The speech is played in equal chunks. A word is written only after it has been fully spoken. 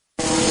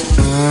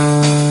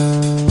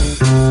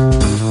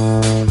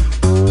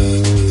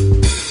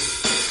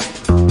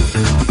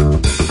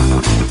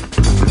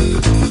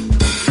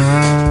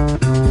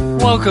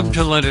Welcome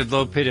to Leonard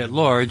Lopate at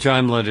Large.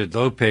 I'm Leonard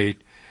Lopate.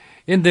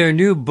 In their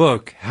new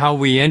book, How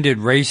We Ended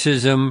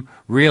Racism,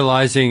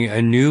 Realizing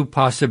a New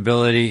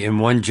Possibility in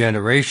One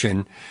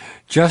Generation,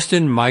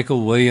 Justin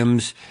Michael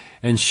Williams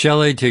and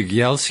Shelly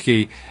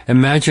Tygielski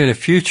imagine a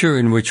future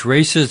in which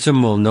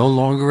racism will no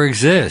longer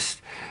exist.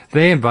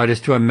 They invite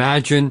us to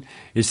imagine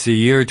it's the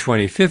year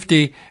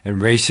 2050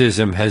 and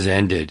racism has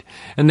ended.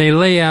 And they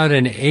lay out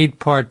an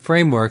 8-part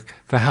framework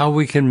for how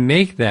we can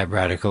make that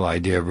radical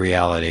idea a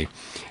reality.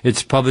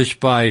 It's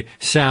published by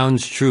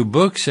Sounds True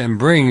Books and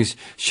brings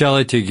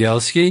Shelly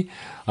Tygielski,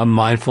 a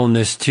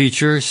mindfulness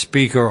teacher,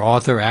 speaker,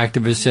 author,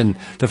 activist, and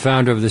the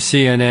founder of the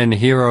CNN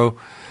Hero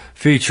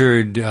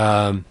featured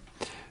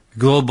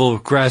global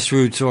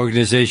grassroots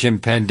organization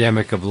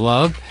Pandemic of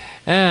Love,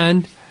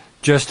 and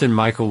Justin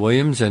Michael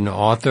Williams, an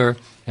author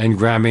and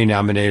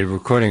Grammy-nominated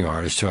recording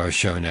artist, to our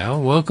show now.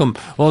 Welcome.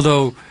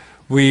 Although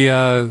we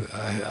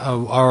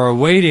are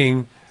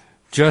awaiting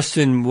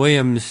Justin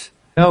Williams.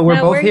 No,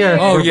 we're both here.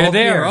 Oh, we're you're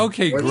there. Here.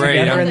 Okay, we're great.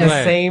 Together I'm in glad.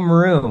 The same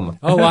room.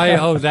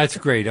 Oh, that's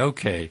great.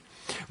 Okay.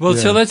 Well,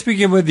 So let's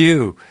begin with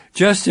you.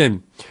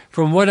 Justin,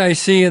 from what I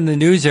see in the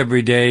news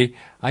every day,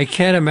 I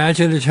can't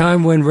imagine a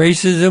time when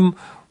racism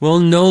will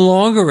no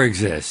longer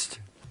exist.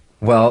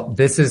 Well,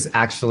 this is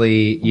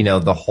actually,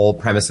 the whole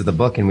premise of the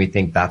book, and we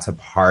think that's a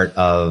part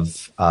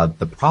of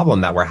the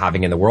problem that we're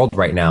having in the world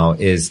right now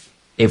is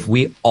if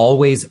we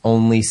always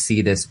only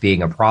see this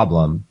being a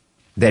problem,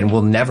 then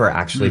we'll never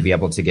actually be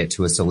able to get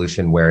to a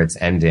solution where it's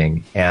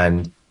ending.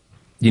 And,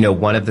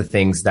 one of the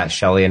things that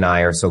Shelly and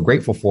I are so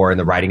grateful for in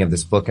the writing of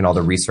this book and all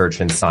the research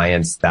and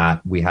science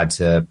that we had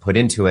to put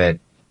into it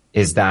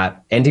is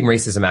that ending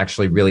racism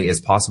actually really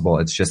is possible.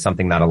 It's just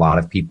something that a lot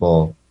of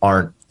people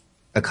aren't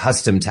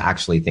accustomed to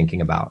actually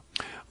thinking about.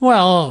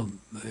 Well,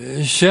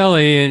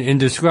 Shelly, in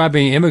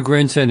describing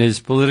immigrants and his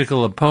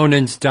political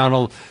opponents,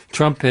 Donald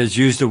Trump has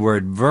used the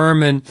word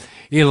vermin.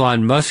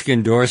 Elon Musk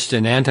endorsed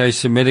an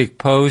anti-Semitic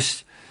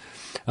post.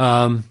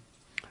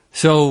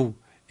 So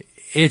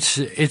it's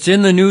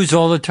in the news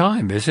all the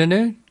time, isn't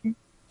it?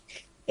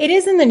 It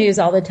is in the news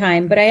all the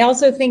time, but I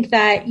also think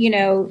that,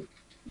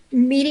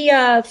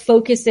 media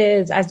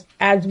focuses,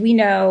 as we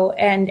know,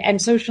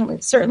 and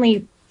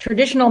certainly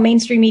traditional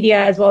mainstream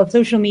media as well as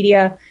social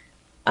media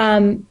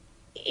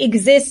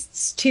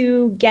exists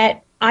to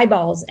get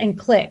eyeballs and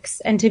clicks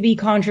and to be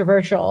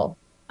controversial.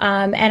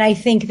 And I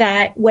think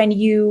that when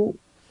you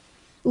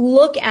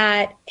look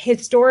at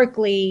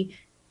historically,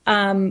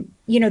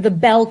 the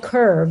bell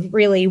curve,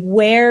 really,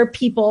 where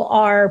people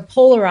are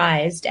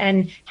polarized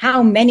and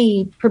how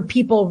many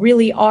people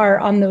really are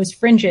on those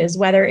fringes,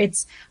 whether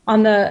it's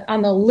on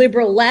the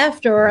liberal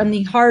left or on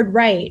the hard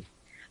right.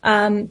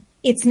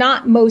 It's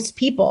not most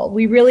people.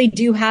 We really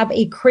do have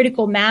a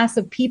critical mass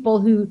of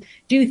people who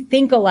do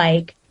think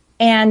alike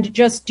and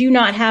just do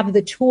not have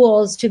the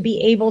tools to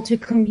be able to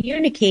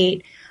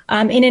communicate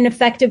in an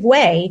effective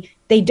way.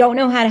 They don't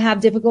know how to have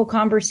difficult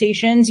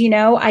conversations.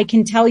 I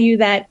can tell you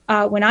that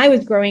when I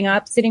was growing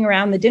up, sitting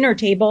around the dinner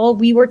table,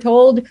 we were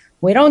told,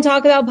 we don't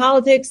talk about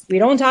politics. We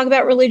don't talk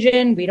about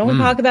religion. We don't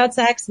talk about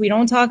sex. We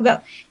don't talk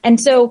about. And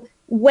so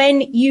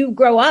when you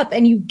grow up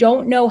and you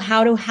don't know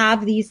how to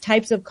have these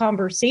types of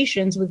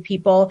conversations with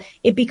people,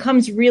 it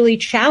becomes really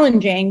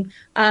challenging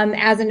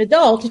as an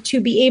adult to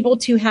be able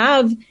to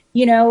have,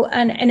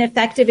 an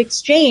effective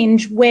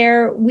exchange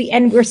where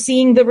we're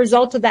seeing the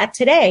result of that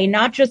today,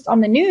 not just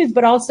on the news,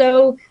 but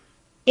also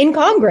in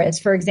Congress,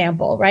 for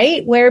example,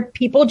 right? Where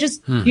people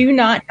just do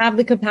not have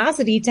the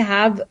capacity to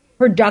have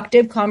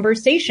productive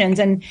conversations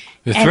and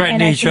they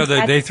threaten each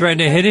other. They threaten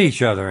to hit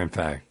each other, in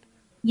fact.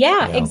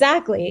 Yeah,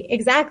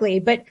 exactly.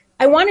 But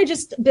I want to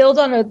just build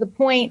on the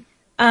point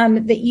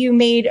that you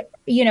made,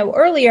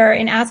 earlier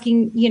in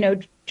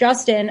asking,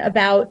 Justin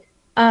about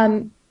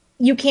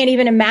you can't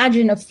even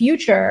imagine a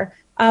future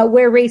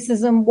where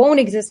racism won't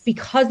exist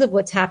because of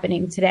what's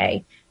happening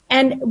today.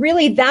 And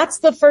really, that's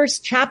the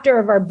first chapter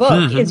of our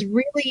book is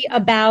really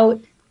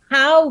about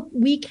how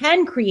we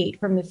can create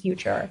from the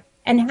future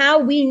and how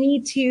we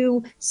need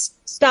to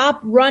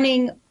stop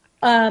running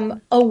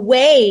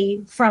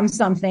away from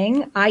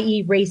something,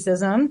 i.e.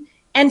 racism,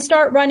 and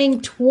start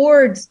running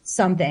towards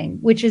something,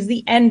 which is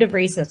the end of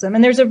racism.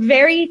 And there's a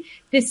very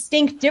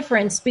distinct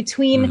difference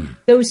between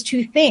those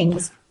two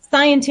things.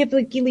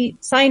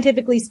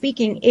 Scientifically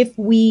speaking, if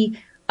we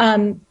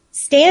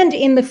stand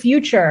in the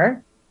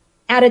future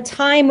at a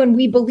time when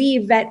we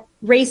believe that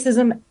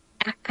racism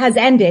has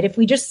ended, if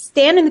we just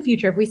stand in the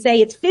future, if we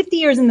say it's 50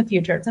 years in the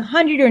future, it's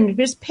 100 years,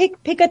 just pick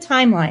a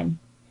timeline.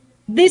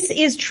 This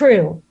is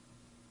true.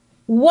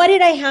 What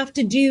did I have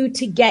to do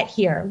to get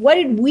here? What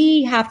did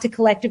we have to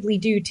collectively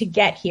do to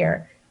get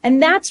here? And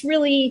that's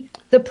really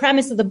the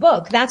premise of the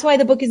book. That's why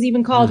the book is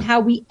even called How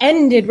We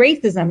Ended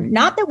Racism.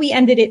 Not that we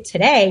ended it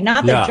today,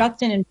 not that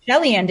Justin and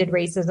Shelly ended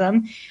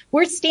racism.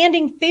 We're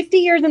standing 50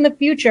 years in the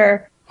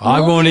future. I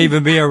won't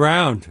even be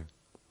around.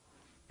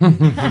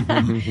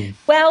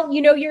 Well,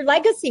 your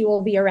legacy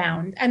will be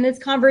around and this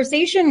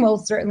conversation will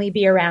certainly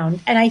be around.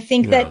 And I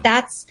think that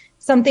that's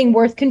something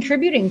worth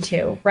contributing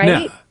to,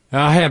 right?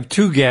 I have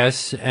two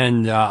guests,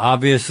 and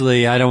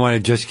obviously I don't want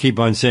to just keep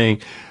on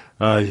saying,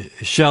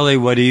 Shelly,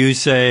 what do you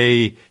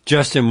say?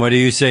 Justin, what do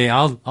you say?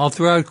 I'll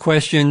throw out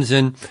questions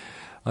and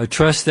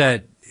trust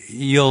that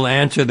you'll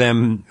answer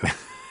them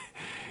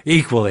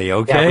equally,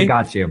 okay? Yeah, we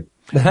got you.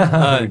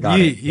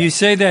 You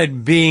say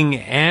that being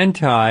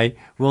anti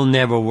will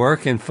never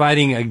work and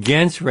fighting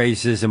against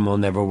racism will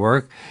never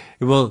work.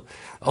 It will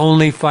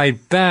only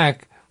fight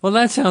back. Well,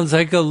 that sounds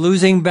like a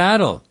losing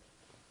battle.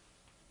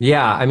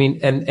 Yeah, I mean,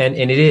 and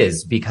it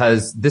is,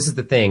 because this is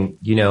the thing,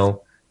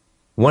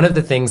 one of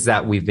the things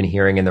that we've been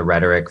hearing in the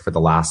rhetoric for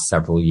the last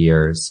several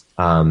years,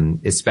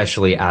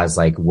 especially as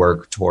like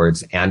work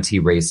towards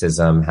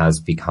anti-racism has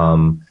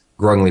become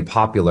growingly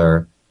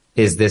popular,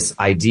 is this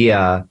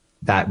idea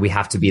that we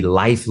have to be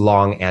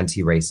lifelong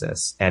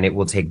anti-racist, and it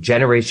will take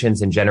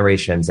generations and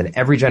generations, and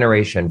every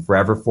generation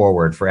forever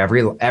forward for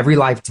every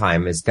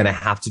lifetime is going to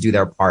have to do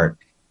their part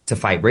to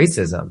fight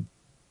racism.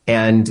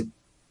 And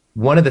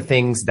one of the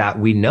things that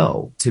we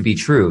know to be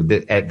true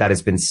that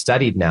has been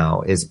studied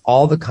now is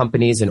all the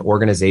companies and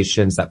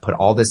organizations that put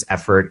all this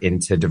effort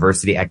into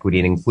diversity, equity,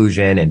 and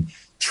inclusion and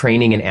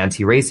training in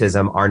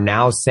anti-racism are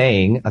now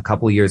saying a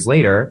couple of years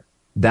later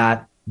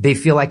that they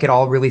feel like it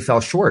all really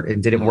fell short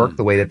and didn't work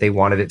the way that they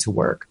wanted it to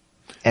work.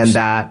 And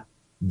that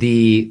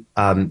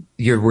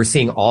we're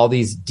seeing all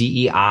these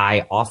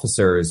DEI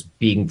officers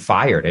being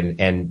fired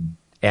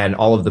and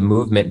all of the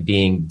movement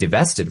being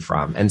divested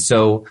from. And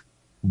so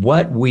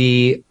what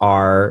we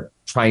are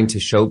trying to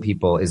show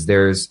people is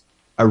there's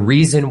a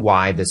reason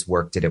why this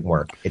work didn't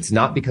work. It's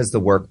not because the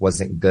work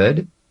wasn't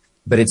good,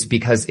 but it's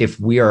because if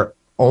we are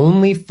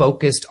only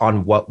focused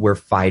on what we're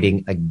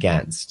fighting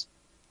against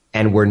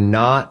and we're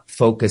not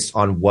focused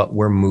on what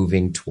we're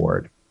moving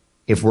toward,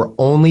 if we're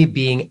only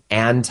being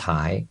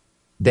anti,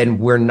 then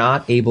we're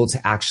not able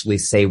to actually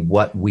say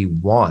what we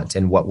want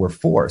and what we're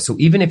for. So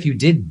even if you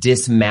did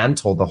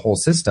dismantle the whole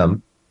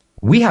system,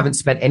 we haven't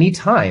spent any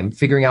time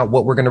figuring out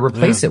what we're going to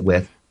replace it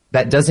with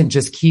that doesn't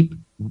just keep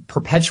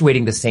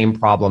perpetuating the same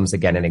problems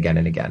again and again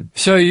and again.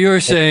 So you're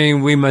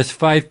saying we must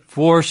fight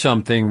for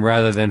something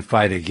rather than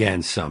fight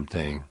against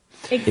something.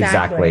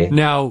 Exactly.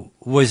 Now,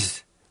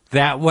 was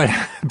that what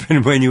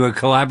happened when you were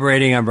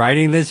collaborating on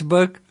writing this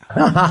book?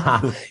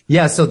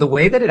 Yeah. So the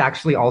way that it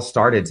actually all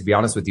started, to be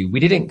honest with you, we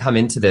didn't come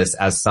into this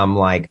as some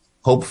like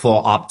hopeful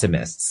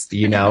optimists,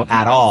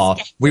 at all.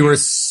 We were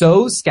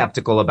so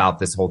skeptical about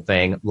this whole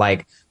thing.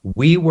 Like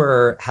we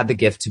had the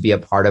gift to be a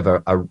part of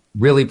a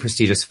really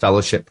prestigious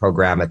fellowship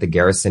program at the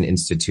Garrison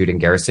Institute in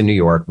Garrison, New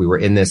York. We were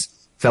in this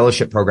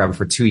fellowship program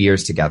for 2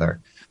 years together.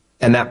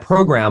 And that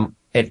program,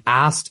 it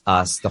asked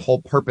us, the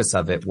whole purpose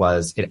of it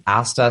was it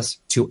asked us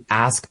to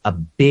ask a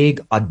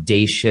big,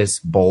 audacious,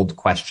 bold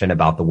question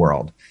about the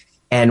world.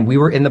 And we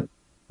were in the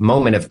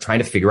moment of trying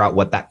to figure out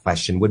what that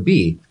question would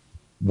be.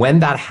 When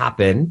that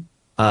happened,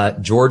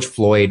 George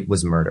Floyd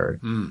was murdered,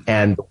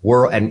 and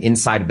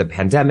inside of the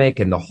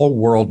pandemic, and the whole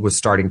world was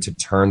starting to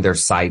turn their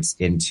sights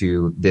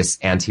into this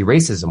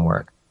anti-racism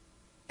work.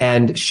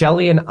 And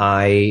Shelly and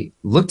I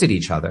looked at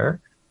each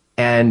other,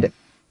 and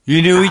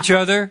you knew each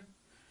other.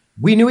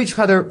 We knew each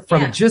other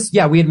from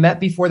we had met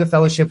before the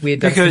fellowship. We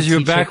had done because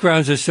your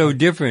backgrounds are so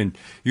different.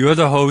 You're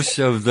the host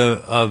of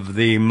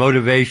the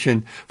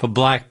Motivation for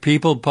Black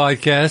People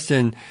podcast,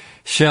 and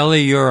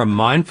Shelly, you're a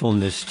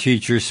mindfulness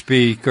teacher,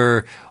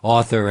 speaker,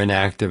 author, and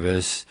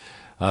activist,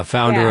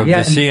 founder of the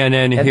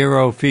CNN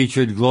Hero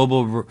featured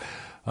global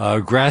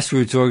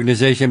grassroots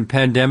organization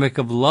Pandemic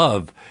of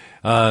Love.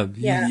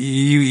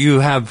 You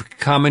have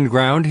common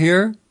ground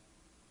here?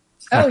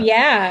 Oh,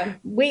 yeah.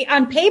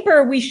 On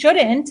paper, we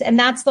shouldn't. And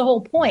that's the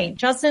whole point.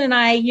 Justin and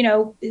I,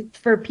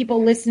 for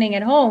people listening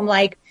at home,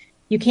 like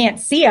you can't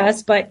see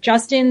us, but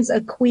Justin's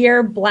a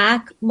queer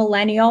Black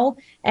millennial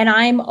and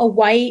I'm a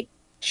white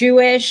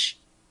Jewish,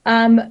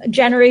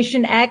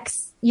 Generation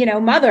X,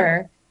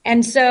 mother.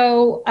 And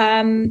so,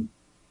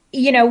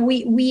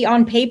 we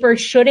on paper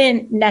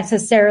shouldn't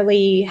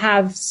necessarily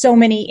have so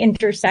many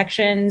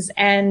intersections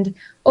and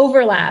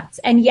overlaps.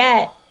 And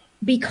yet,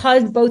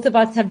 because both of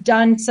us have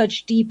done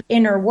such deep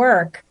inner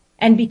work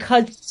and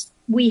because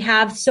we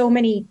have so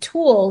many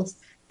tools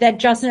that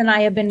Justin and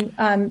I have been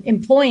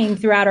employing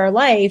throughout our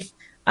life,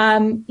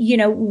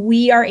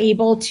 we are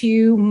able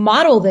to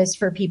model this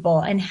for people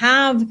and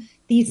have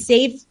these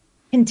safe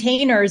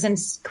containers and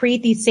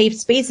create these safe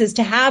spaces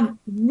to have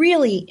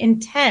really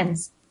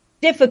intense,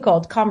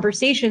 difficult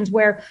conversations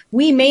where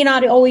we may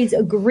not always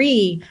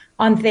agree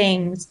on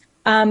things,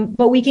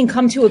 but we can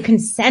come to a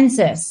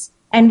consensus.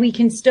 And we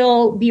can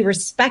still be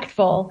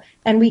respectful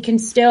and we can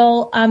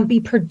still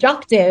be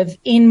productive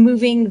in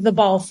moving the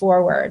ball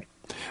forward.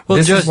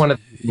 Well, Justin,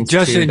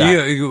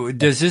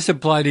 does this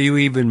apply to you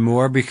even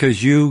more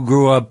because you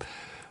grew up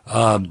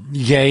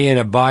gay in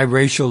a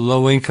biracial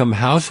low-income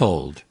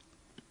household?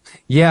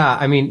 Yeah,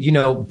 I mean,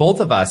 both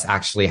of us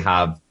actually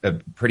have a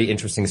pretty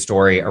interesting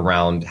story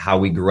around how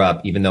we grew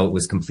up, even though it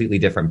was completely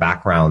different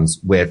backgrounds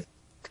with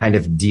kind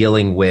of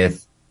dealing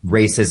with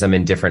racism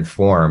in different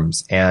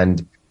forms.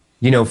 And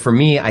for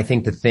me, I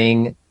think the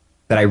thing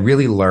that I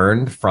really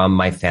learned from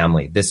my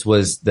family. This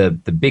was the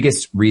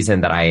biggest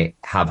reason that I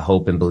have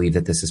hope and believe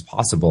that this is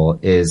possible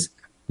is,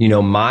 you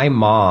know, my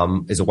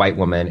mom is a white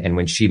woman. And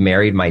when she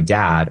married my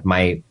dad,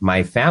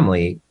 my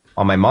family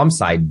on my mom's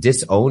side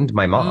disowned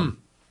my mom.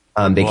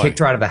 They kicked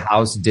her out of the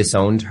house,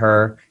 disowned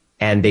her,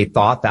 and they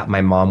thought that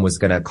my mom was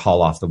going to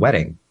call off the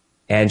wedding.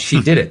 And she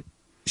didn't.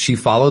 She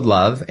followed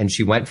love and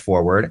she went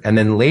forward. And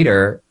then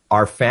later,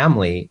 our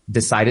family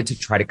decided to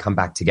try to come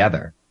back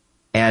together.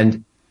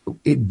 And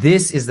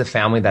this is the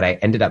family that I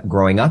ended up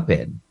growing up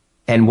in.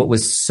 And what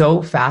was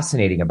so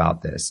fascinating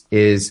about this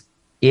is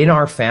in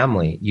our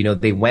family, you know,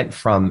 they went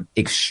from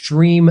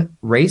extreme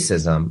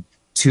racism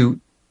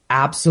to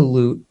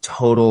absolute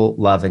total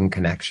love and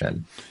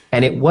connection.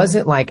 And it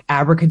wasn't like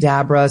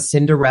abracadabra,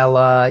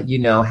 Cinderella, you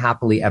know,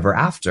 happily ever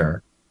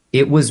after.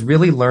 It was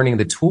really learning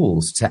the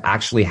tools to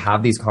actually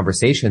have these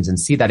conversations and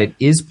see that it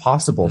is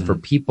possible for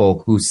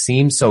people who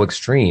seem so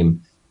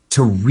extreme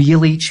to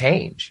really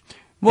change.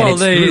 Well,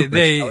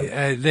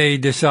 they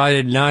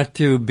decided not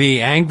to be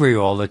angry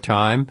all the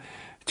time,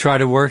 try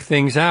to work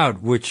things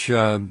out, which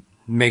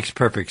makes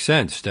perfect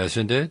sense,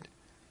 doesn't it?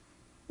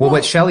 Well,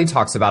 what Shelly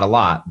talks about a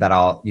lot that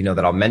I'll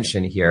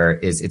mention here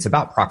is it's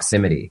about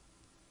proximity.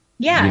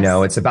 Yes. You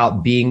know, it's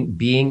about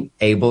being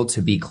able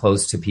to be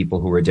close to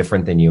people who are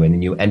different than you. And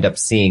then you end up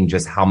seeing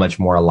just how much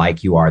more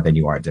alike you are than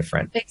you are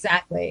different.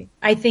 Exactly.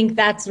 I think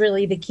that's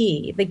really the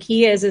key. The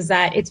key is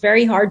that it's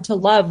very hard to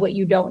love what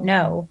you don't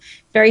know.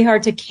 Very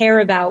hard to care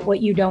about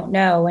what you don't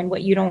know and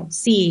what you don't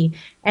see.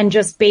 And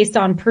just based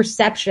on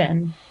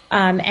perception,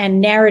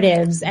 and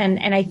narratives.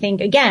 And I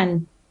think,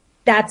 again,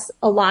 that's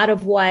a lot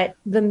of what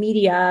the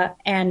media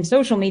and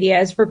social media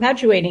is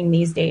perpetuating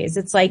these days.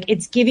 It's like,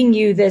 it's giving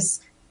you this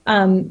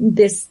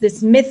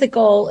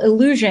mythical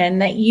illusion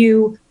that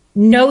you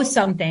know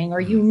something or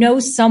you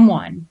know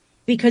someone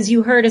because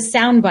you heard a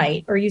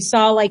soundbite or you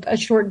saw like a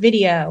short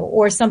video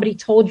or somebody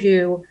told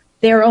you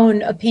their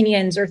own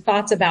opinions or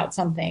thoughts about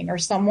something or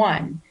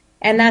someone.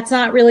 And that's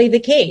not really the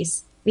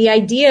case. The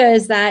idea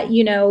is that,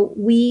 you know,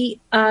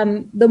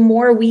 the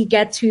more we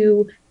get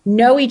to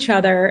know each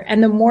other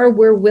and the more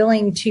we're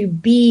willing to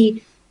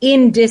be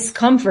in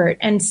discomfort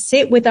and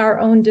sit with our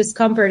own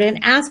discomfort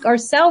and ask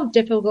ourselves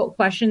difficult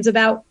questions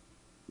about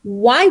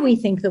why we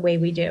think the way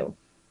we do,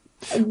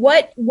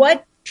 what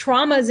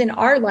traumas in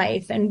our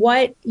life and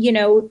what, you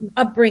know,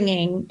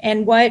 upbringing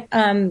and what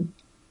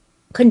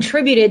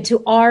contributed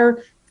to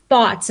our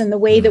thoughts and the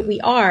way that we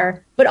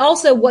are, but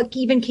also what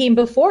even came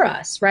before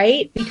us,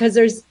 right? Because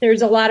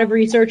there's a lot of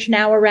research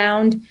now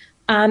around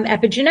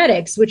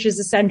epigenetics, which is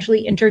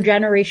essentially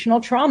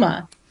intergenerational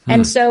trauma.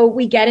 And so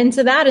we get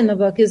into that in the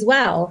book as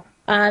well,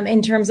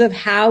 in terms of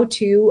how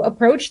to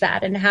approach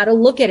that and how to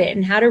look at it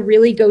and how to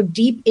really go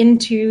deep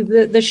into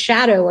the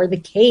shadow or the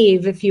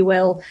cave, if you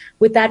will,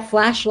 with that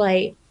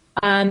flashlight,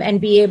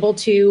 and be able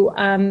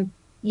to,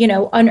 you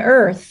know,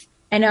 unearth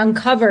and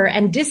uncover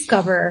and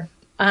discover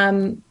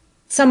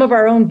some of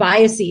our own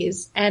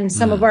biases and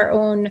some of our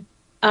own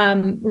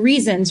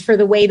reasons for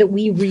the way that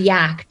we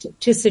react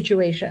to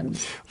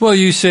situations. Well,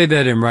 you say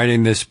that in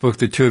writing this book,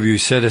 the two of you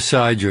set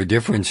aside your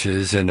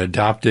differences and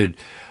adopted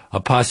a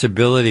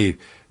possibility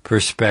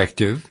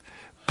perspective.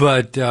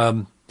 But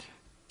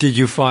did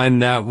you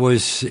find that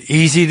was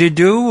easy to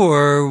do,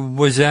 or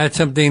was that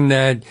something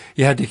that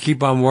you had to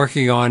keep on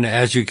working on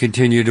as you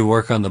continue to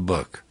work on the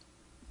book?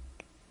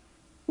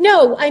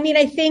 No, I mean,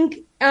 I think,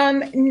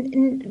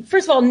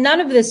 first of all,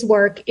 none of this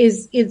work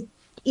is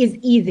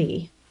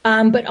easy.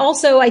 But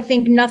also, I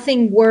think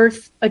nothing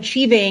worth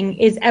achieving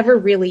is ever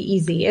really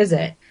easy, is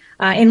it?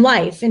 In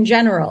life, in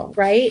general,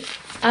 right?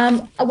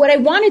 What I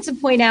wanted to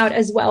point out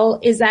as well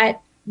is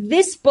that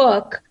this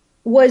book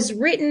was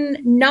written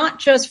not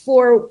just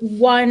for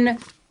one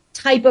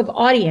type of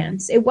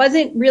audience. It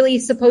wasn't really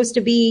supposed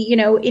to be, you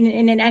know,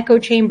 in an echo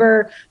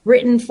chamber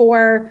written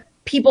for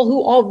people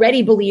who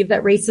already believe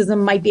that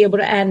racism might be able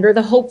to end, or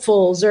the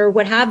hopefuls, or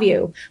what have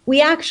you. We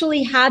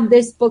actually had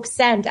this book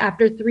sent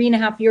after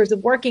 3.5 years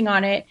of working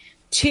on it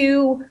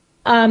to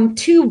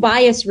two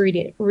bias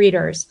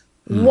readers.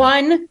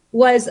 One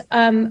was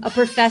a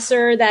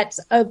professor that's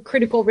of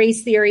critical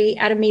race theory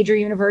at a major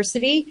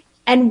university,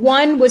 and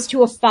one was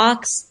to a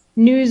Fox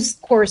News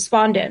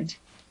correspondent.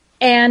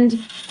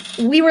 And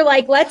we were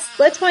like, let's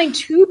find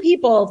two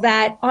people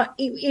that,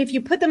 if you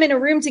put them in a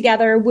room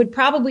together, would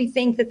probably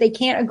think that they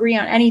can't agree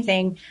on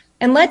anything.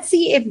 And let's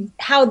see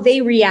how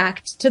they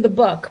react to the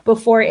book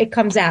before it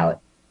comes out.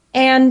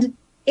 And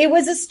it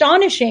was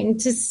astonishing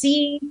to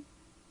see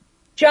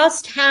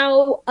just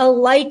how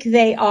alike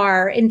they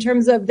are in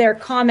terms of their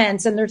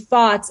comments and their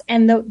thoughts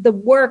and the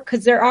work,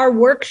 because there are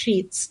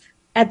worksheets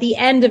at the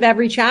end of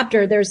every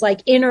chapter. There's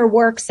like inner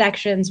work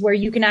sections where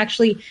you can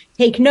actually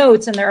take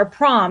notes, and there are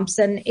prompts,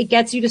 and it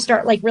gets you to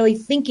start like really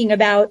thinking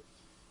about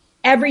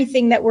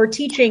everything that we're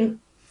teaching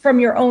from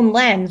your own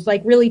lens,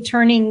 like really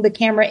turning the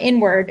camera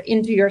inward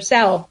into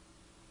yourself.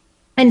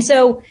 And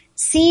so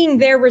seeing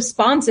their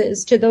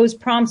responses to those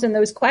prompts and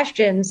those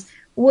questions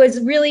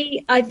was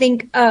really, I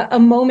think, a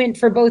moment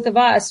for both of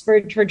us, for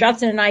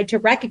Justin and I, to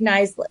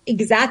recognize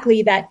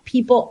exactly that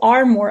people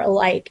are more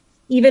alike.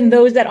 Even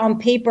those that on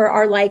paper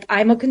are like,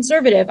 I'm a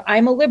conservative,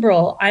 I'm a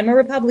liberal, I'm a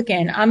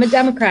Republican, I'm a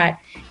Democrat.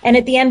 And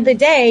at the end of the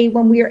day,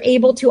 when we are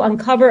able to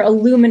uncover a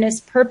luminous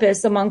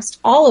purpose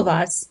amongst all of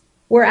us,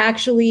 we're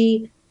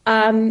actually,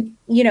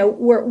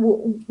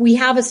 we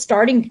have a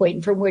starting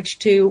point from which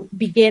to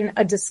begin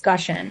a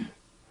discussion.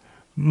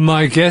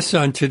 My guests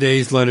on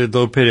today's Leonard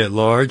Lopate at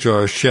Large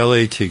are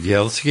Shelly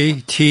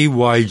Tygielski,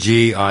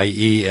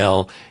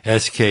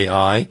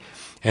 Tygielski,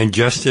 and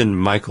Justin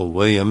Michael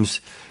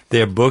Williams.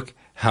 Their book,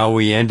 How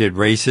We Ended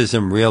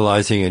Racism,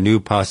 Realizing a New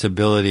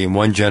Possibility in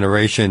One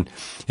Generation,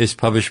 is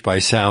published by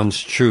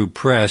Sounds True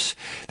Press.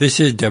 This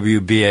is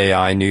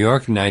WBAI New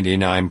York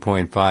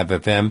 99.5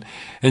 FM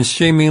and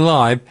streaming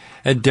live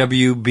at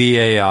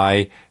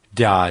WBAI.org.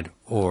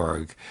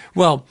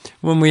 Well,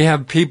 when we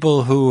have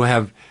people who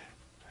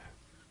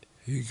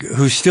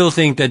still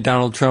think that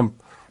Donald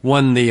Trump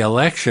won the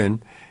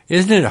election,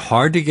 isn't it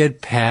hard to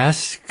get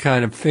past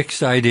kind of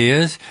fixed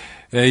ideas?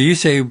 You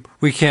say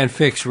we can't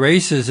fix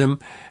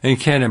racism and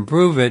can't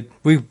improve it.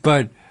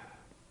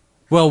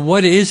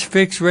 What is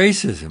fixed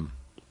racism?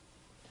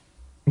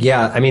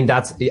 Yeah, I mean,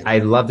 I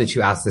love that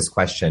you asked this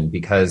question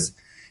because,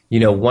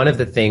 one of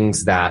the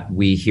things that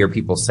we hear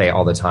people say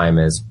all the time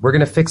is, we're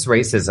going to fix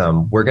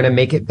racism. We're going to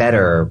make it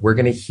better. We're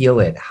going to heal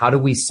it. How do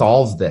we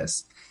solve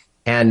this?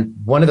 And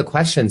one of the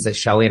questions that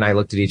Shelly and I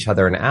looked at each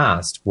other and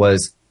asked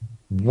was,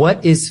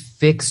 what is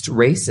fixed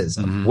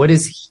racism? Mm-hmm. What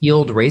is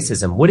healed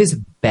racism? What is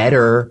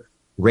better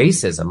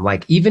racism?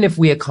 Like, even if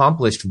we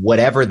accomplished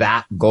whatever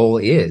that goal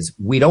is,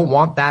 we don't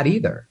want that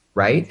either,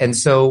 right? And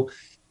so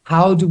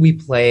how do we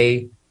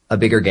play a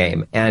bigger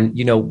game? And,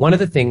 one of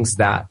the things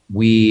that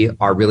we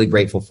are really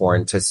grateful for,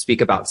 and to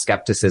speak about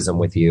skepticism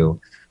with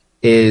you,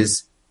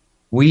 is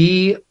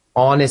we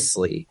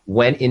honestly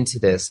went into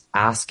this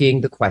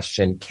asking the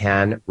question,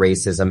 can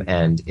racism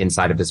end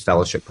inside of this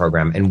fellowship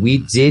program? And we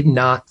did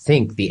not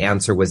think the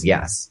answer was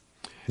yes.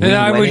 And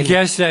I would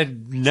guess that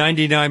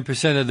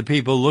 99% of the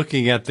people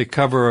looking at the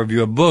cover of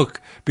your book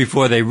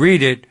before they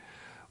read it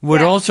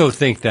would also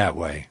think that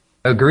way.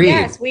 Agreed.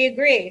 Yes, we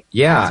agree.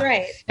 Yeah. That's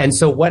right. And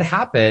so what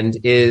happened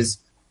is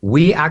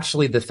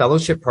the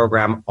fellowship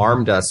program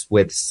armed us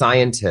with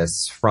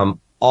scientists from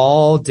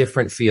all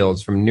different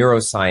fields, from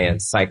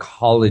neuroscience,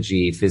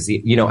 psychology,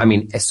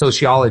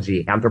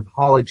 sociology,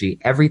 anthropology,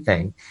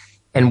 everything.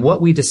 And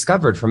what we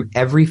discovered from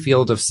every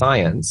field of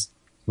science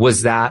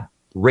was that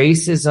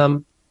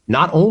racism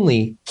not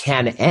only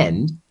can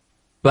end,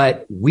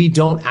 but we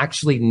don't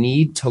actually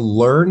need to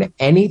learn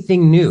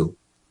anything new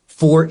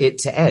for it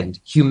to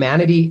end.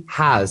 Humanity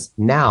has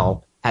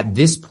now, at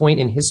this point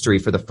in history,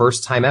 for the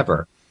first time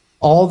ever,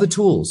 all the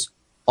tools,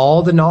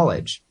 all the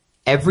knowledge,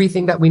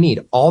 everything that we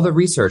need, all the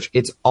research,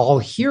 it's all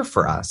here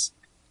for us.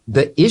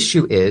 The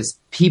issue is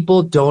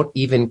people don't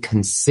even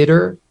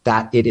consider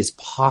that it is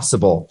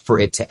possible for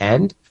it to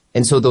end.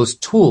 And so those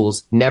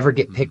tools never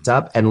get picked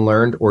up and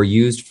learned or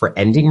used for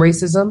ending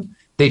racism.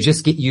 They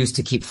just get used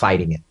to keep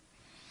fighting it.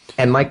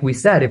 And like we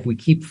said, if we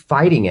keep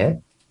fighting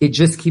it, it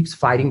just keeps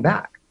fighting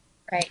back.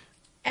 Right.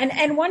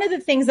 And one of the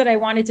things that I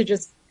wanted to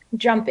just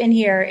jump in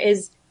here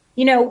is,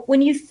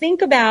 when you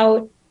think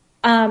about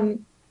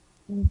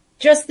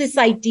just this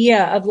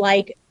idea of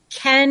like,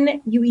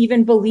 can you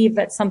even believe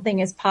that something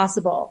is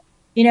possible?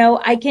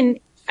 I can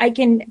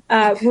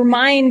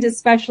remind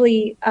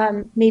especially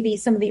maybe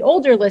some of the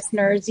older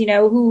listeners,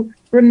 who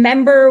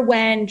remember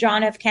when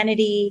John F.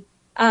 Kennedy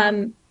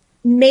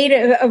made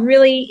a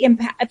really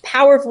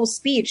powerful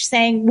speech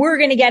saying, we're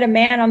going to get a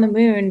man on the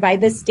moon by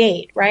this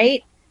date,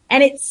 right?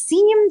 And it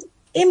seemed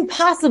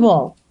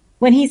impossible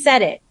when he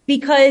said it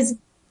because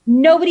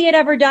nobody had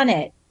ever done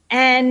it.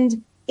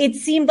 And it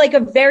seemed like a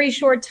very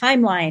short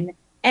timeline.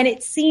 And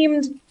it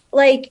seemed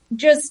like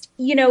just,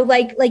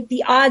 like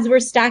the odds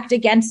were stacked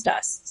against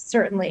us,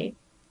 certainly.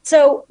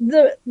 So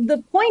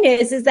the point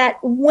is that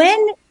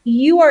when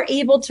you are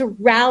able to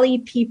rally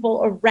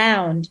people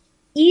around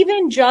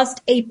even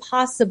just a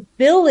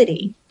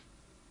possibility,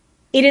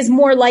 it is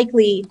more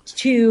likely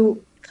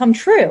to come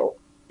true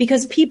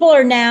because people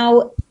are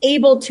now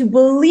able to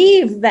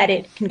believe that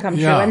it can come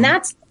true. And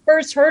that's the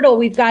first hurdle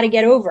we've got to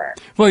get over.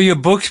 Well, your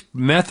book's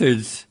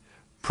methods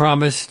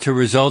promise to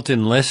result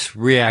in less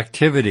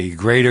reactivity,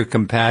 greater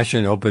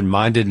compassion,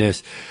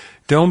 open-mindedness.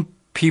 Don't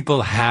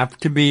people have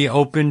to be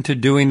open to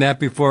doing that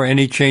before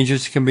any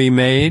changes can be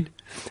made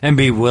and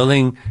be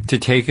willing to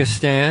take a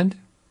stand?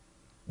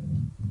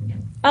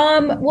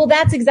 Well,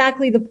 that's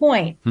exactly the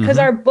point, because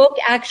our book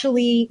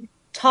actually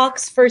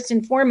talks first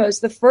and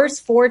foremost. The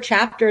first 4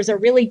 chapters are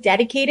really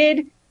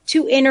dedicated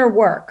to inner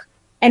work.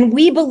 And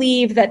we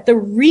believe that the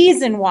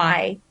reason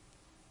why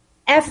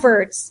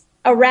efforts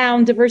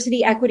around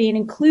diversity, equity, and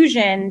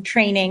inclusion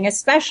training,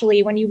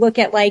 especially when you look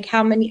at like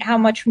how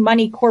much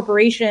money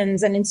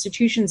corporations and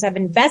institutions have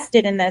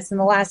invested in this in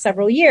the last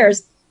several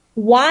years,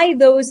 why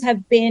those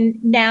have been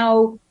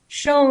now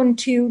shown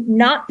to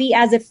not be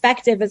as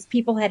effective as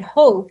people had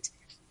hoped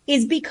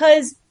is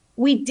because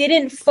we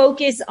didn't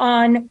focus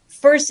on,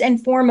 first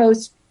and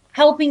foremost,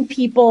 helping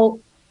people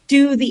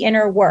do the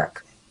inner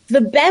work. The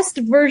best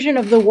version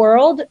of the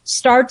world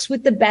starts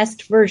with the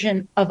best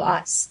version of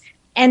us.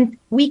 And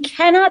we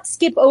cannot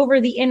skip over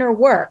the inner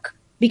work,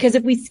 because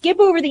if we skip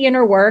over the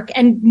inner work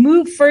and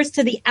move first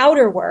to the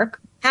outer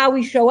work, how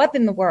we show up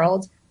in the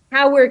world,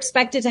 how we're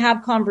expected to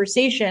have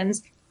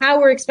conversations, how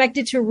we're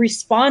expected to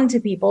respond to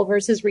people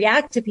versus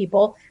react to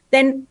people,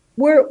 then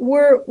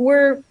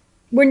we're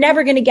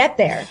never going to get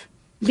there,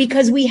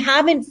 because we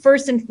haven't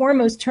first and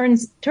foremost turned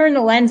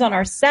the lens on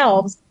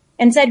ourselves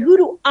and said, who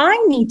do I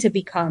need to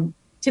become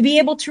to be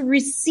able to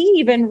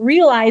receive and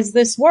realize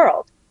this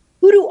world?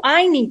 Who do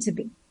I need to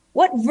be?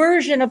 What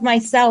version of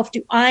myself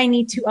do I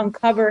need to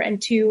uncover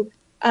and to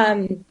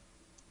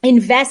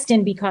invest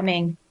in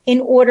becoming in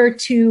order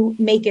to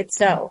make it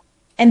so?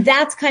 And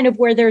that's kind of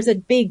where there's a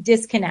big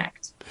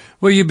disconnect.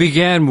 Well, you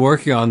began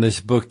working on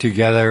this book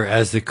together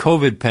as the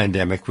COVID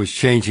pandemic was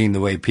changing the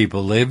way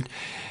people lived,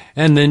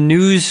 and the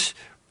news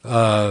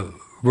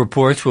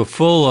reports were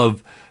full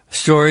of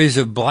stories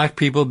of black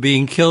people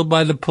being killed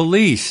by the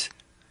police.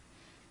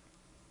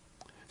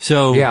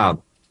 So Yeah.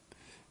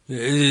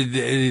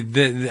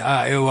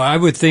 I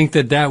would think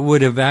that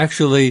would have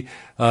actually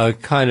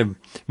kind of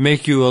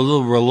make you a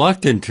little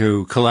reluctant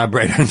to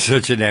collaborate on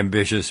such an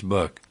ambitious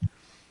book.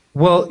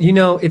 Well,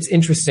 it's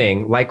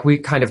interesting. Like we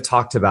kind of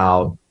talked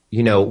about,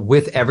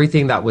 with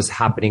everything that was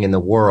happening in the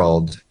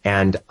world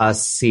and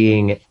us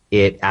seeing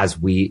it as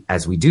we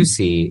do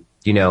see,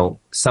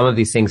 some of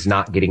these things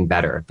not getting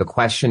better. The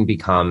question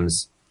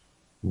becomes,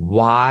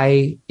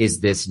 why is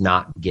this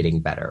not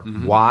getting better?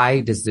 Mm-hmm. Why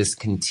does this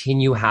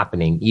continue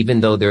happening, even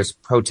though there's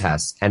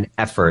protests and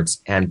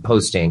efforts and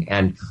posting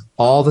and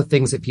all the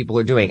things that people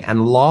are doing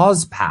and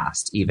laws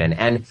passed even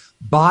and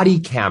body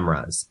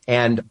cameras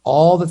and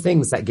all the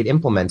things that get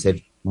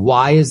implemented?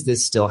 Why is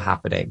this still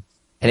happening?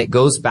 And it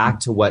goes back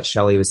to what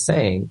Shelly was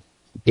saying,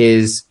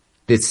 is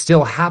it's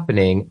still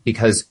happening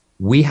because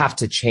we have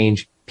to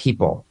change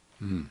people.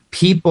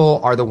 People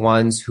are the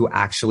ones who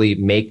actually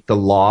make the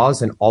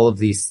laws, and all of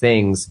these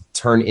things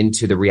turn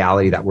into the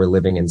reality that we're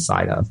living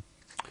inside of.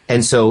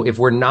 And so if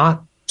we're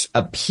not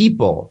a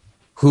people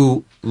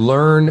who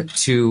learn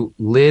to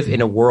live in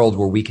a world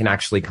where we can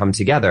actually come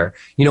together,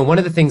 one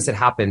of the things that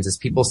happens is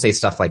people say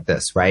stuff like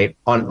this, right?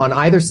 On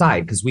either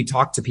side, because we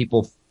talk to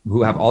people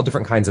who have all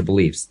different kinds of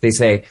beliefs. They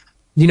say,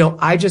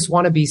 I just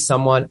want to be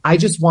someone, I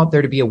just want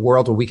there to be a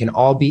world where we can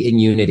all be in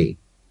unity.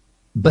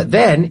 But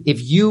then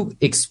if you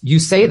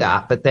say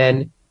that, but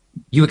then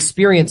you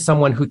experience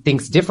someone who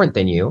thinks different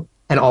than you,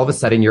 and all of a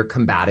sudden you're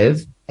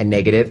combative and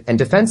negative and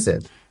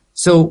defensive.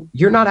 So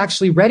you're not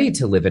actually ready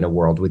to live in a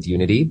world with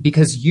unity,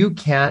 because you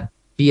can't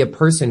be a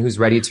person who's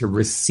ready to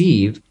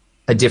receive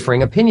a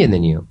differing opinion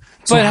than you.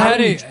 So but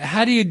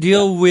how do you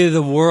deal with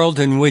a world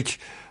in which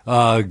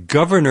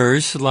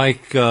governors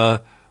like Ron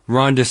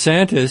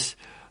DeSantis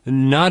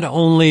not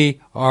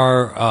only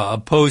are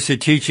opposed to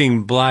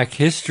teaching black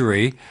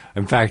history,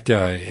 in fact,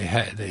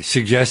 they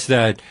suggest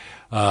that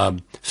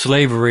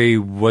slavery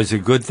was a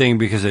good thing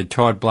because it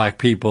taught black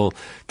people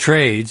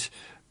trades,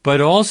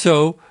 but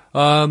also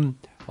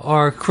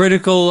are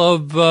critical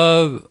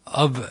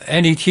of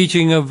any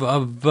teaching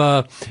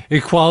of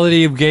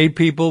equality of gay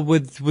people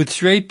with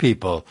straight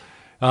people.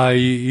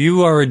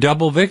 You are a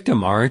double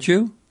victim, aren't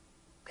you?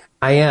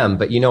 I am,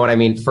 but you know what I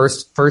mean?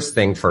 First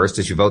thing first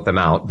is you vote them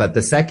out. But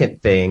the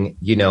second thing,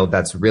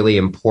 that's really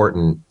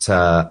important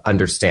to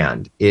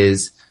understand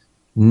is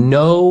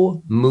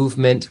no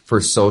movement for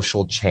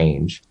social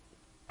change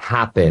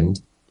happened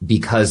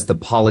because the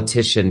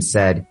politicians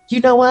said,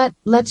 you know what?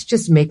 Let's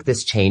just make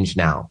this change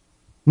now.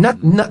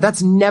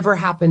 That's never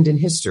happened in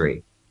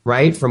history,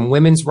 right? From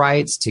women's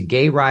rights to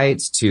gay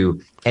rights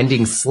to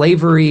ending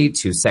slavery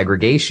to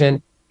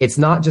segregation. It's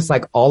not just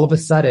like all of a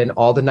sudden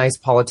all the nice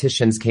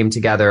politicians came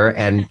together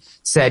and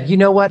said, you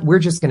know what, we're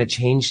just going to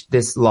change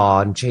this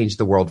law and change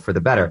the world for the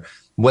better.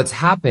 What's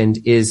happened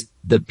is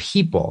the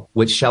people,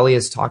 which Shelly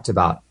has talked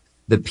about,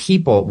 the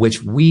people,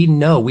 which we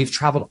know, we've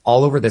traveled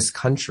all over this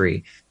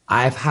country.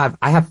 I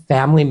have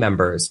family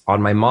members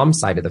on my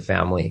mom's side of the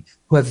family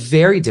who have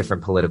very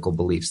different political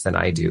beliefs than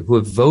I do, who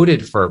have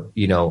voted for,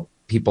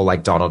 people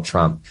like Donald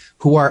Trump,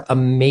 who are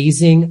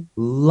amazing,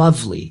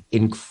 lovely,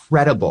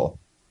 incredible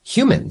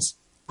humans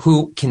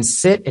who can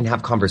sit and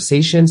have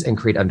conversations and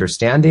create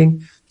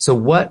understanding. So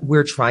what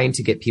we're trying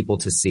to get people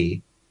to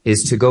see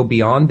is to go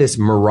beyond this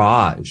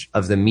mirage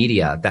of the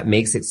media that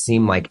makes it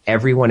seem like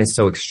everyone is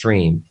so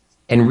extreme,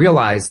 and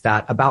realize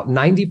that about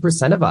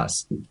 90% of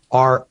us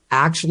are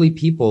actually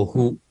people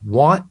who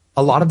want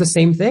a lot of the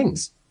same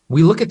things.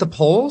 We look at the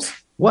polls,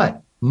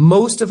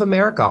 most of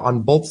America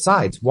on both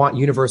sides want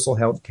universal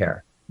health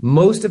care.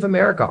 Most of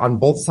America on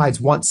both sides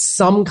want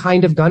some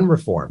kind of gun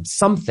reform,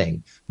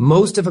 something.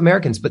 Most of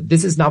Americans, but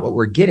this is not what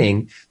we're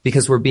getting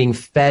because we're being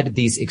fed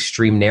these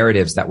extreme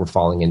narratives that we're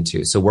falling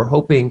into. So we're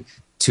hoping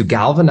to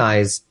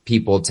galvanize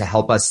people to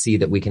help us see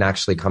that we can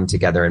actually come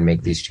together and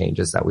make these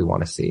changes that we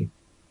want to see.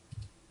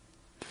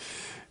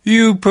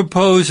 You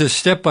propose a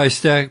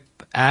step-by-step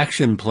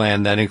action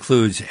plan that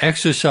includes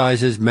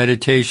exercises,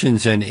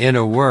 meditations, and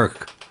inner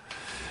work.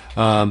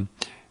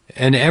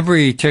 And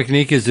every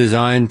technique is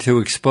designed to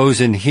expose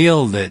and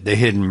heal the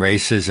hidden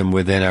racism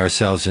within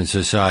ourselves and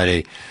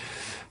society.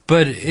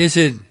 But is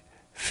it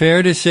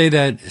fair to say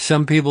that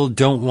some people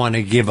don't want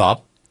to give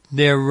up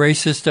their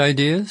racist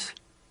ideas?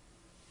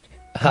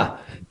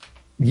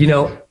 You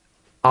know,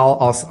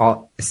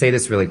 I'll say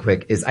this really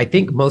quick, is I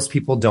think most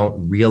people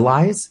don't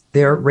realize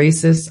their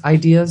racist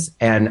ideas.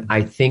 And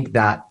I think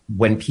that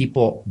when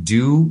people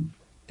do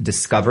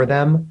discover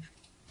them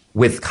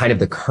with kind of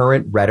the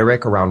current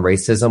rhetoric around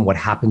racism, what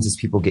happens is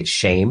people get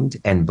shamed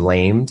and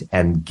blamed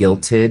and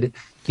guilted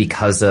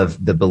because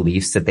of the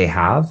beliefs that they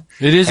have.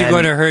 It isn't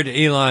going to hurt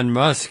Elon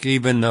Musk,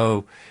 even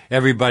though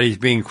everybody's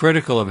being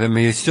critical of him.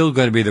 He's still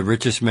going to be the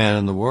richest man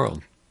in the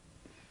world.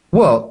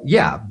 Well,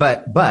 yeah,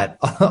 but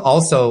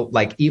also,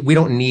 like, we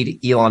don't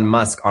need Elon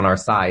Musk on our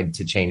side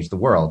to change the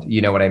world. You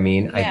know what I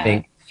mean? Yeah. I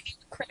think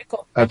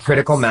a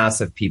critical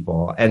mass of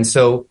people. And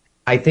so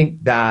I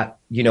think that,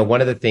 you know, one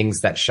of the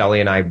things that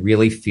Shelly and I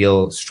really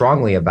feel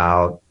strongly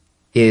about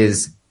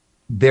is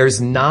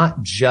there's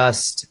not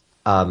just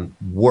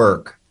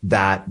work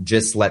that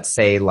just, let's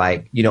say,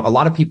 like, you know, a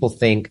lot of people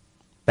think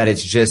that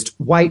it's just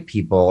white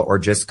people or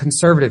just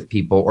conservative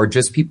people or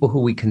just people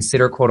who we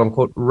consider, quote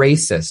unquote,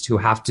 racist, who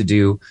have to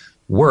do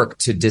work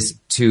to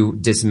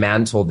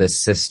dismantle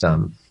this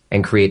system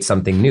and create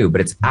something new.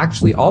 But it's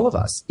actually all of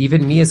us,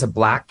 even me as a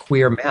Black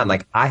queer man.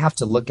 Like, I have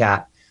to look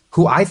at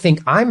who I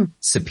think I'm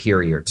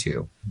superior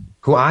to,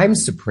 who I'm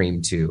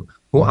supreme to,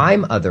 who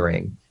I'm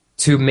othering,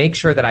 to make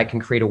sure that I can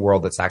create a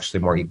world that's actually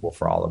more equal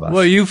for all of us.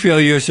 Well, you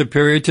feel you're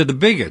superior to the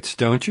bigots,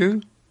 don't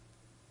you?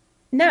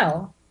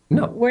 No,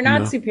 we're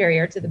not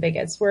superior to the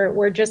bigots.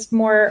 We're just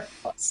more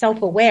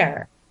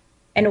self-aware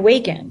and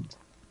awakened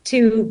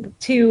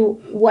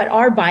to what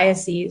our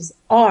biases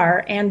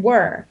are and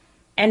were.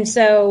 And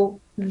so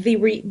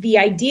the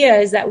idea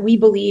is that we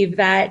believe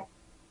that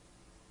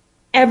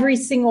every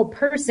single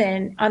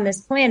person on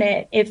this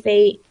planet, if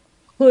they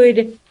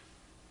could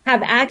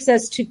have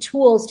access to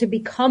tools to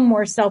become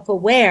more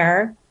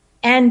self-aware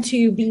and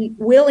to be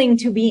willing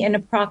to be in a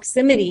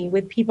proximity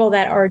with people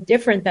that are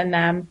different than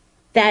them,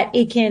 that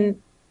it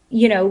can,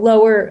 you know,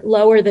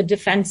 lower the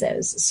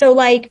defenses. So,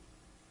 like,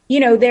 you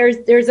know,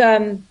 there's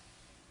a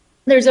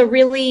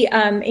really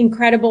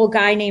incredible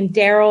guy named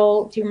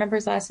Daryl. Do you remember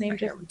his last name?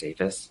 Daryl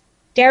Davis.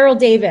 Daryl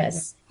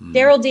Davis.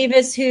 Daryl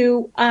Davis,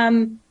 who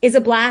is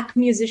a Black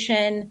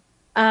musician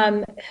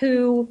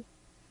who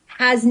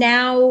has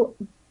now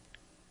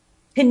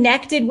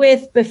connected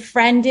with,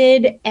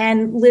 befriended,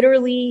 and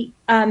literally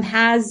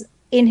has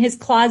in his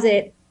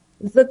closet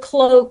the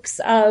cloaks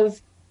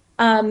of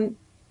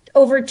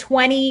over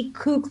 20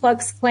 Ku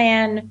Klux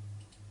Klan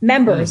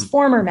members,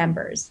 former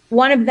members.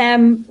 One of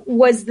them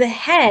was the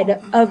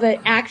head of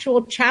an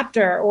actual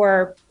chapter,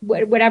 or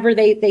whatever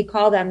they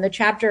call them, the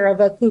chapter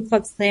of a Ku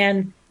Klux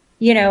Klan,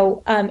 you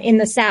know, in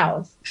the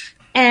South.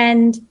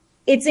 And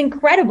it's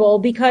incredible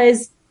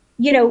because,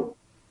 you know,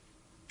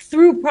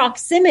 through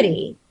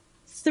proximity,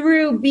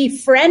 through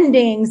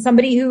befriending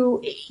somebody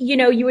who, you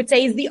know, you would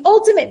say is the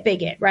ultimate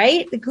bigot,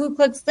 right? The Ku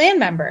Klux Klan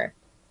member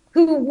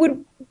who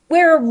would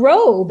wear a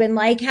robe and,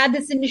 like, had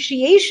this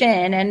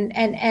initiation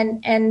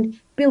and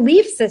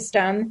belief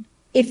system.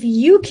 If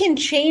you can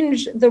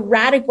change the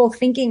radical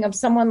thinking of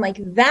someone like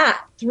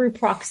that through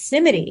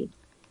proximity,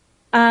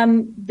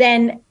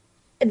 then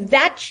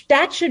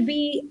that should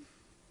be,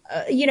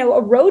 you know,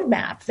 a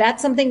roadmap.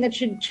 That's something that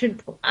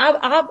should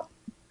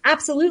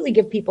absolutely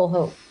give people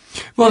hope.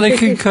 Well, it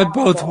can cut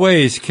both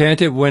ways,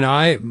 can't it? When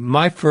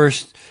my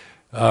first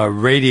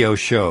radio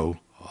show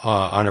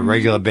on a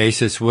regular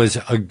basis was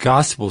a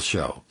gospel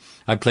show.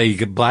 I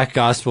played Black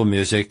gospel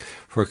music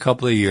for a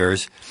couple of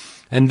years,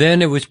 and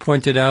then it was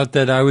pointed out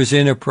that I was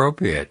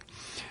inappropriate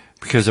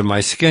because of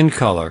my skin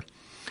color.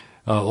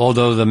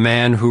 Although the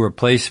man who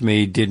replaced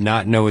me did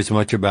not know as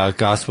much about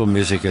gospel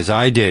music as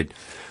I did.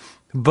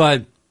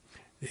 But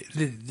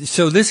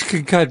so this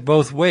could cut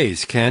both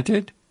ways, can't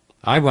it?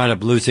 I wound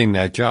up losing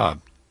that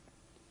job.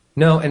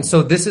 No, and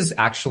so this is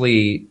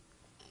actually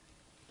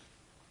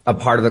a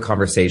part of the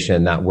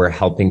conversation that we're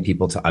helping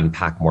people to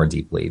unpack more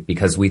deeply,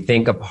 because we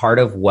think a part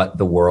of what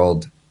the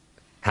world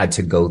had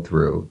to go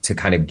through to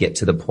kind of get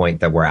to the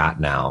point that we're at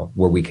now,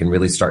 where we can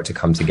really start to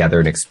come together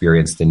and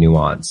experience the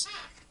nuance,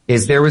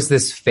 is there was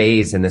this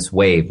phase and this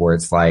wave where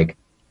it's like,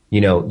 you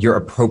know, you're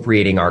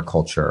appropriating our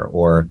culture,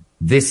 or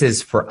this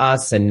is for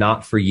us and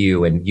not for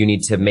you, and you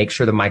need to make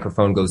sure the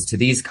microphone goes to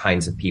these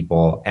kinds of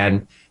people.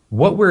 And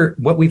what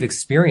we've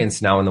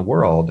experienced now in the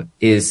world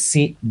is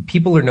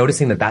people are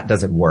noticing that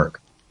doesn't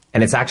work.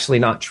 And it's actually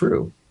not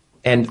true.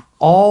 And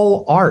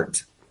all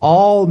art,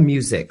 all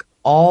music,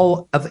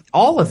 all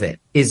of it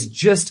is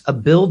just a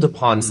build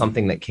upon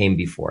something that came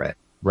before it,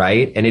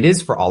 right? And it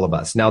is for all of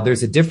us. Now,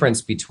 there's a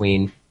difference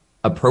between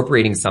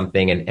appropriating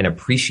something and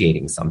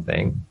appreciating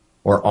something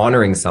or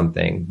honoring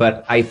something.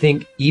 But I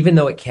think even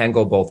though it can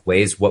go both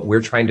ways, what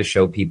we're trying to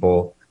show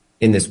people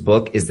in this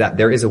book is that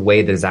there is a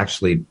way that is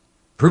actually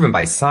proven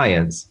by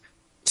science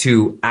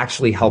to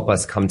actually help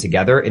us come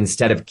together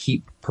instead of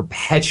keep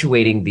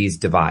perpetuating these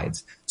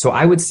divides. So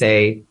I would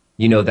say,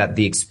 that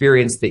the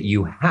experience that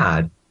you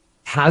had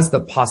has the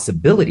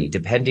possibility,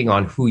 depending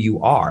on who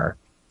you are,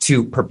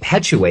 to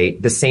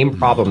perpetuate the same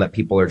problem that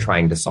people are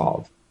trying to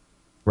solve.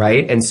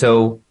 Right. And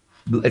so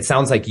it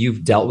sounds like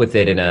you've dealt with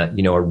it in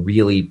a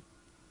really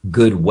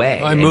good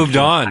way. I moved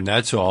on,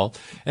 that's all.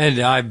 And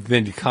I've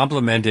been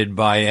complimented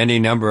by any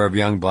number of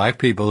young black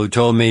people who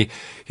told me,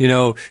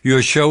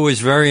 your show was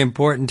very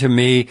important to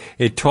me.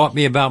 It taught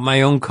me about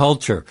my own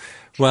culture.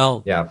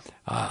 Well, yeah.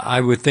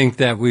 I would think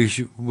that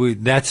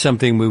that's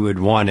something we would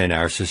want in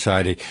our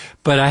society.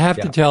 But I have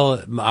to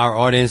tell our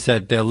audience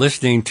that they're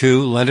listening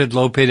to Leonard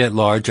Lopate at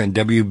Large on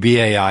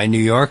WBAI New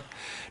York,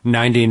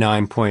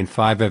 99.5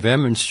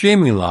 FM, and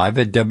streaming live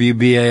at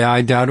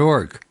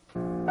WBAI.org.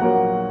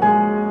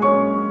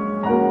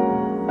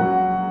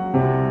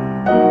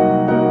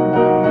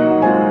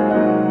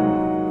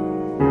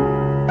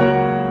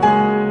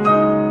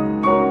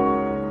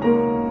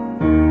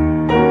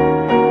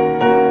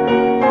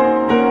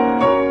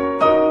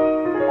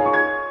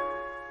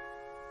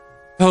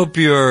 Hope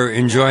you're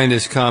enjoying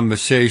this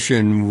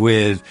conversation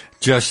with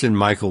Justin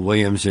Michael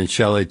Williams and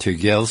Shelly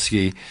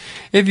Tygielski.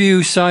 If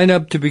you sign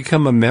up to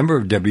become a member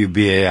of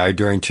WBAI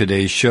during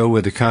today's show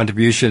with a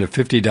contribution of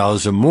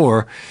 $50 or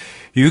more,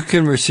 you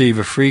can receive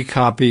a free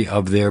copy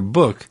of their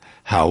book,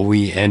 How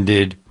We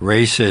Ended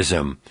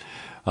Racism.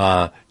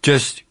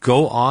 Just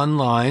go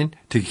online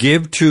to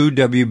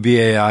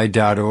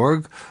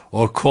give2wbai.org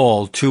or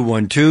call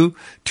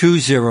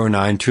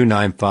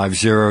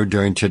 212-209-2950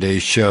 during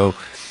today's show,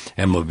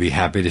 and we'll be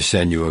happy to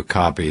send you a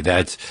copy.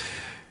 That's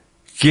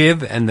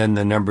give and then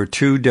the number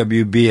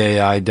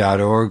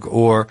 2wbai.org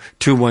or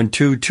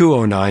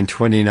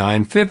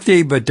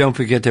 212-209-2950. But don't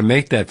forget to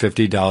make that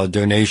 $50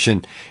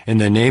 donation in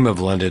the name of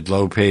Leonard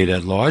Lopate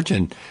at Large.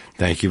 And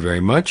thank you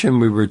very much.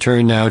 And we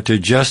return now to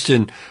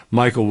Justin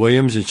Michael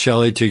Williams and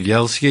Shelly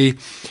Tygielski.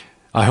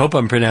 I hope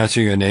I'm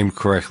pronouncing your name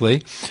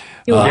correctly.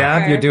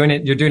 Yeah, you're doing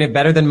it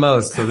better than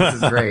most, so this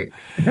is great.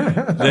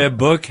 Their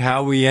book,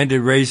 How We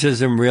Ended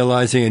Racism,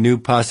 Realizing a New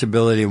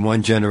Possibility in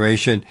One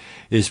Generation,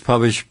 is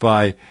published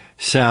by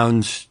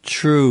Sounds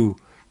True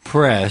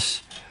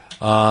Press.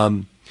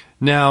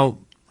 Now,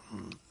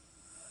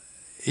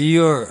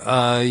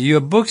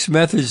 your book's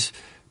methods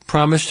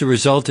promise to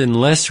result in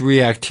less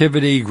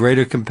reactivity,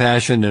 greater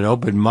compassion, and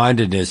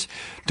open-mindedness.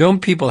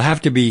 Don't people have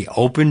to be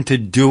open to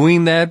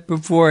doing that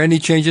before any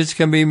changes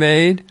can be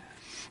made?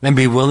 And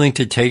be willing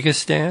to take a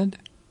stand?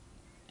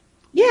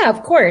 Yeah,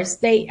 of course.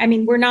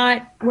 We're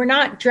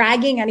not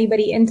dragging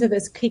anybody into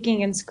this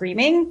kicking and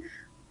screaming.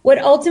 What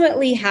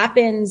ultimately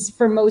happens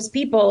for most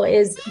people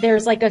is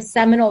there's like a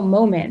seminal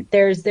moment.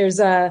 There's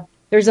a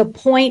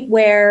point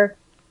where,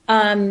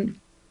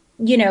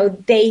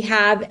 they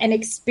have an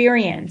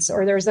experience,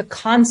 or there's a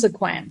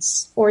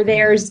consequence, or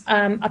there's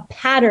a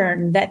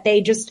pattern that they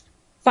just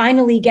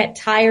finally get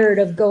tired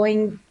of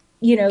going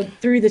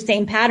through the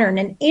same pattern.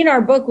 And in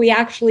our book, we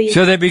actually...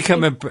 So they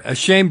become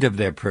ashamed of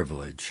their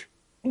privilege.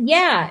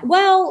 Yeah.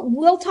 Well,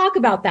 we'll talk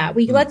about that.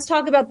 Let's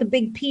talk about the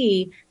big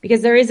P,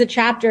 because there is a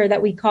chapter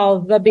that we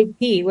call the big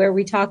P, where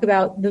we talk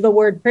about the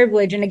word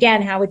privilege, and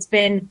again, how it's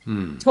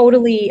been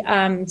totally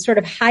sort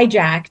of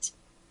hijacked.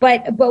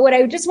 But what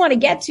I just want to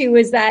get to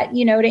is that,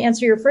 to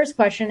answer your first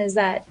question, is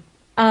that,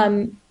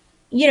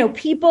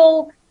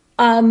 people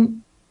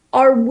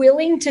are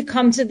willing to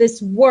come to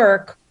this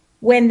work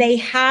when they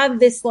have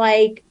this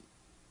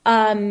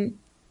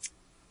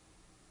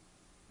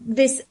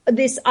this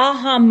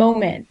aha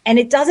moment. And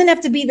it doesn't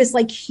have to be this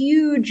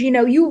huge,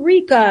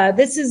 eureka.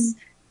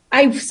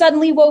 I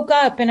suddenly woke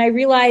up and I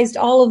realized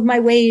all of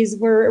my ways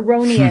were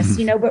erroneous,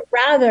 but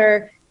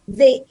rather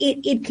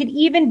it could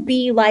even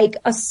be like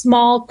a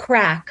small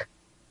crack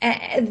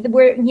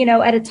where,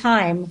 at a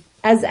time,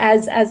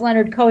 as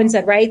Leonard Cohen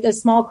said, right? The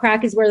small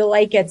crack is where the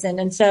light gets in.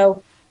 And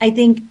so I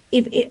think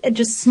if it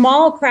just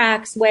small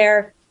cracks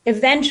where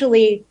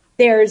eventually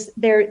there's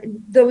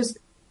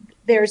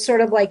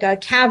sort of like a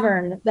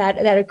cavern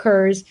that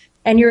occurs,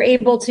 and you're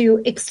able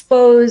to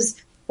expose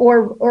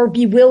or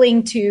be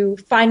willing to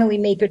finally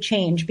make a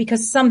change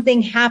because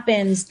something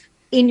happens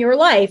in your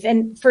life.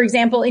 And for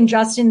example, in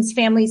Justin's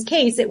family's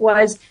case, it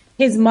was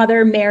his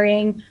mother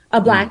marrying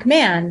a black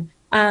man.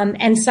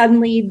 And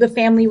suddenly the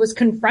family was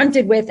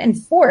confronted with and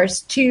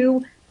forced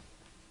to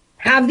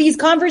have these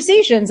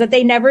conversations that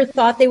they never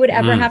thought they would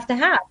ever have to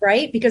have,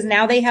 right? Because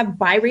now they have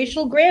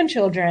biracial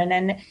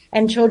grandchildren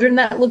and children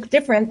that look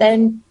different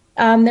than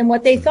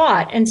what they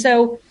thought. And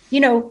so,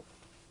 and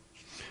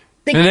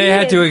they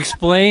had to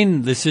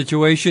explain the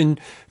situation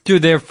to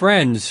their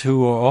friends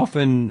who are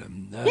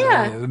often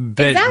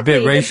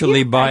bit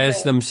racially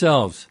biased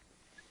themselves.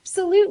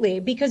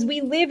 Absolutely, because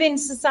we live in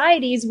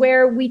societies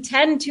where we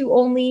tend to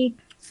only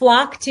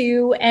flock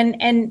to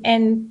and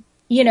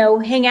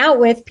hang out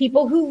with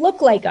people who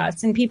look like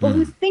us and people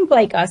who think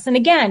like us. And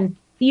again,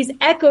 these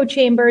echo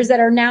chambers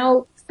that are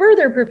now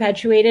further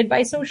perpetuated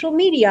by social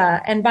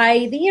media and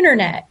by the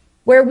internet,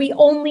 where we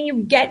only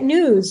get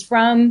news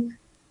from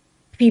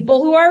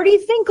people who already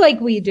think like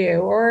we do,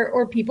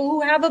 or people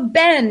who have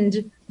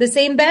the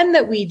same bend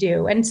that we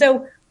do. And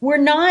so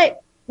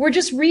we're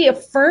just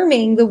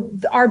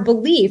reaffirming our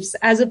beliefs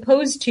as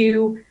opposed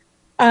to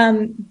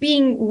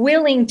being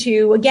willing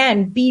to,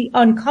 again, be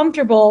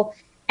uncomfortable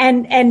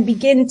and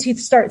begin to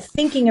start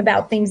thinking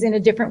about things in a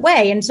different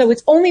way. And so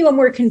it's only when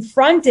we're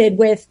confronted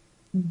with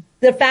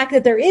the fact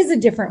that there is a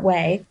different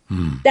way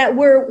that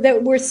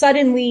we're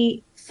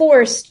suddenly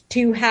forced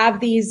to have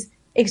these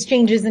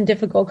exchanges and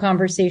difficult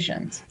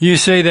conversations. You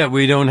say that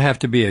we don't have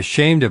to be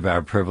ashamed of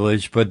our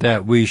privilege, but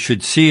that we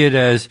should see it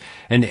as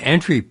an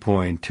entry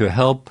point to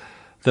help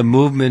the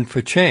movement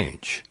for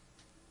change.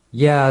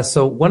 Yeah.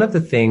 So one of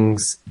the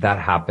things that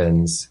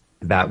happens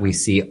that we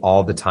see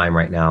all the time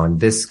right now, and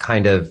this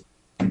kind of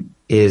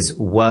is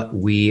what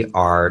we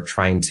are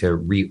trying to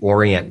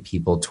reorient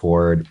people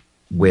toward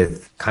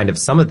with kind of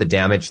some of the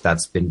damage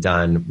that's been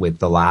done with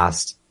the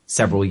last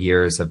several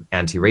years of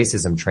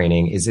anti-racism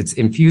training, is it's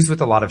infused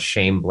with a lot of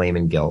shame, blame,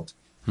 and guilt.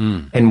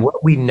 And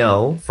what we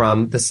know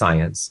from the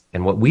science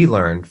and what we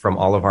learned from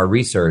all of our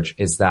research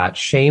is that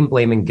shame,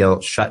 blame, and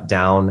guilt shut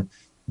down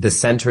the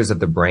centers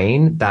of the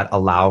brain that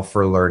allow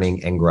for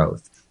learning and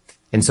growth.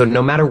 And so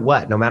no matter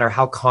what, no matter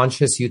how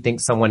conscious you think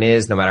someone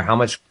is, no matter how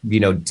much,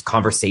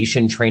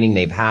 conversation training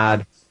they've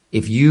had,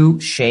 if you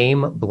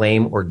shame,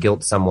 blame, or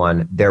guilt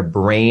someone, their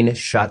brain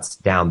shuts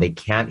down. They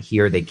can't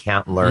hear, they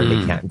can't learn,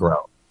 they can't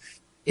grow.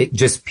 It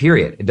just,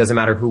 period. It doesn't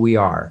matter who we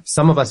are.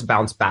 Some of us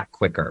bounce back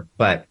quicker,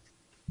 but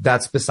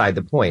that's beside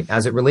the point.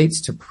 As it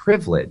relates to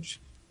privilege,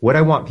 what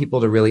I want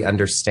people to really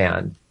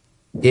understand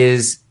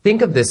is,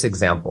 think of this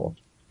example.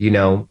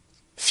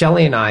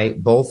 Shelly and I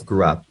both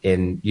grew up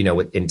in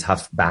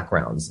tough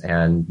backgrounds,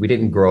 and we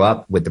didn't grow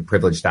up with the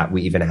privilege that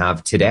we even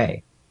have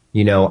today.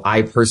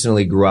 I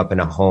personally grew up in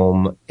a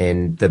home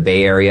in the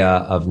Bay Area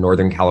of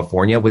Northern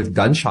California with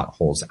gunshot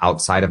holes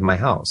outside of my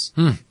house.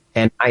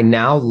 And I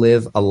now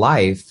live a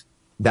life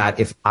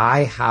that if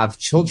I have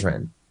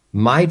children,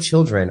 my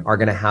children are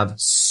going to have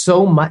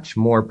so much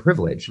more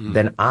privilege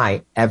than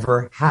I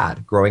ever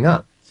had growing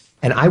up.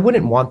 And I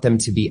wouldn't want them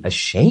to be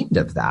ashamed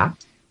of that.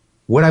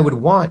 What I would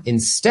want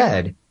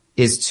instead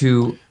is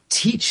to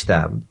teach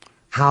them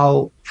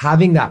how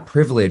having that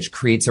privilege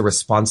creates a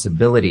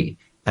responsibility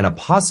and a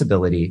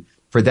possibility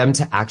for them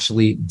to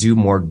actually do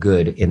more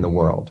good in the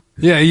world.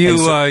 Yeah,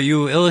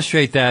 you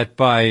illustrate that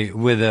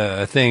with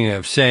a thing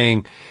of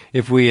saying,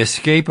 if we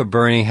escape a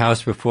burning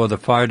house before the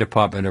fire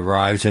department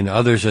arrives and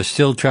others are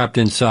still trapped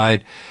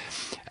inside,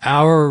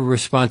 our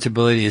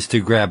responsibility is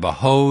to grab a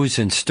hose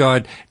and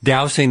start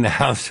dousing the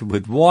house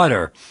with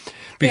water,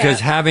 because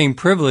having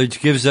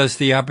privilege gives us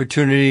the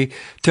opportunity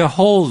to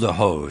hold a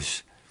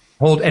hose.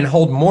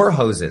 Hold more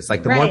hoses.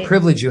 Like, the more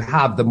privilege you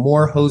have, the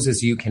more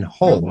hoses you can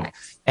hold. Okay.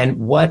 And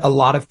what a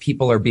lot of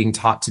people are being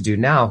taught to do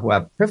now who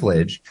have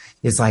privilege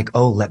is like,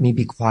 oh, let me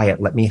be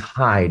quiet. Let me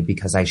hide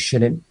because I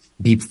shouldn't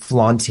be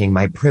flaunting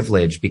my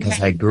privilege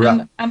because I grew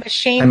up. I'm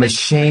ashamed. I'm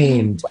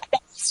ashamed.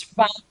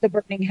 Survive the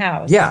burning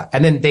house. Yeah.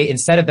 And then they,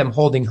 instead of them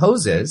holding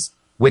hoses,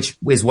 which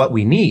is what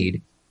we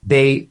need,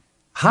 they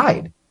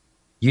hide,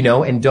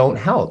 and don't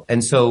help.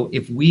 And so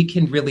if we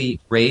can really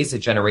raise a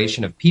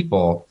generation of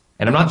people,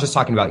 and I'm not just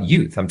talking about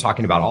youth, I'm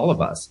talking about all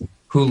of us,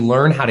 who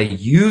learn how to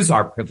use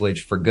our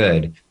privilege for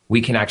good,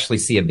 we can actually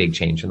see a big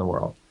change in the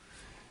world.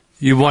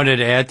 You wanted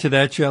to add to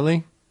that,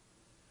 Shelly?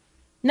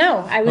 No,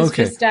 I was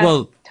just,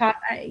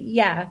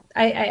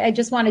 I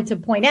just wanted to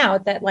point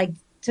out that,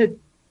 to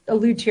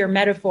allude to your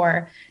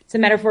metaphor, it's a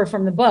metaphor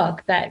from the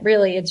book, that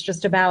really it's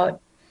just about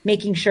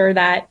making sure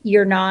that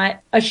you're not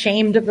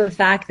ashamed of the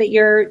fact that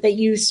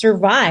you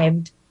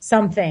survived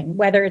something,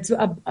 whether it's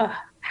a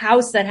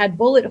house that had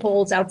bullet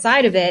holes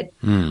outside of it,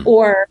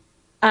 or,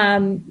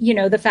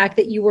 the fact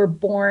that you were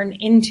born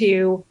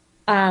into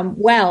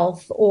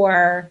wealth,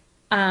 or,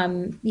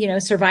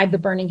 survived the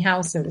burning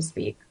house, so to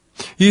speak.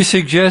 You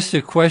suggest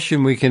a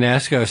question we can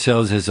ask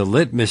ourselves as a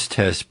litmus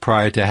test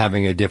prior to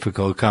having a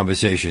difficult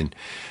conversation.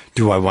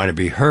 Do I want to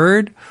be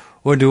heard,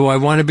 or do I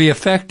want to be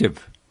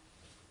effective?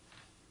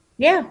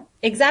 Yeah,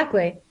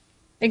 exactly.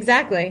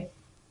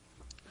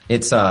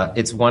 It's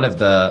one of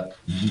the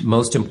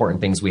most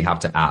important things we have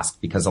to ask,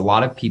 because a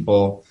lot of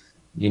people,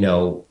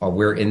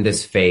 we're in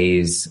this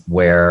phase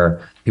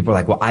where people are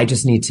like, well, I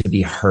just need to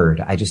be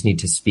heard. I just need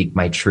to speak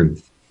my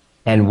truth.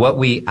 And what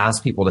we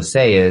ask people to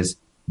say is,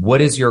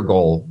 what is your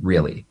goal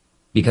really?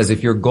 Because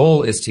if your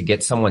goal is to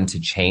get someone to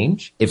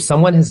change, if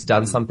someone has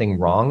done something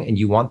wrong and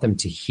you want them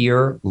to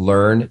hear,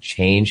 learn,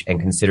 change,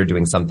 and consider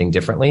doing something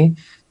differently,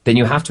 then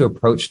you have to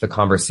approach the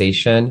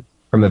conversation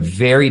from a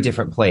very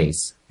different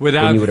place.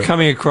 Without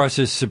coming across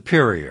as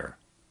superior.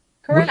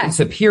 Correct.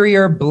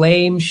 Superior,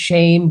 blame,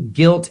 shame,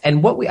 guilt.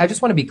 And I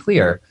just want to be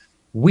clear,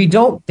 we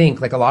don't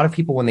think, like a lot of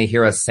people when they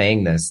hear us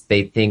saying this,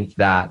 they think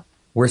that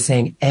we're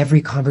saying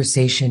every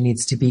conversation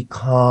needs to be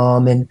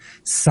calm and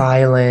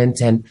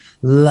silent and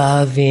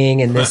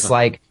loving in this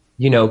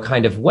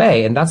kind of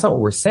way. And that's not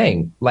what we're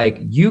saying. Like,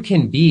 you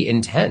can be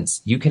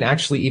intense. You can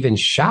actually even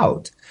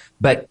shout,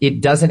 but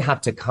it doesn't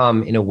have to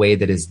come in a way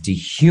that is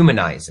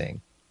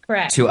dehumanizing.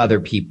 Correct. To other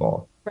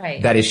people.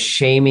 Right. that is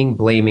shaming,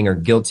 blaming, or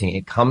guilting.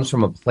 It comes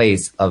from a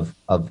place of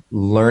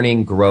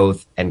learning,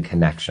 growth, and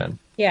connection.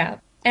 Yeah.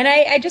 And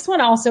I just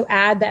want to also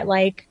add that,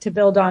 like, to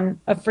build on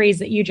a phrase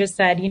that you just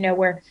said,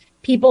 where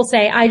people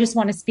say, I just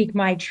want to speak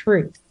my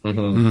truth.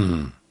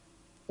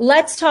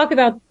 Let's talk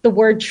about the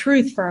word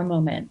truth for a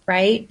moment,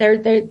 right?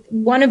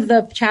 One of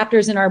the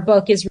chapters in our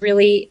book is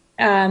really,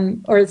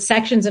 or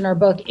sections in our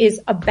book is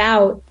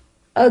about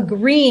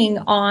agreeing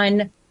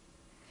on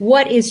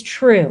what is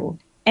true.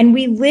 And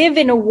we live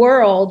in a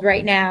world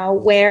right now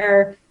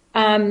where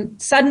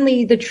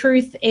suddenly the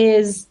truth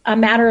is a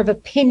matter of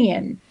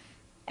opinion.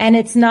 And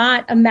it's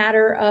not a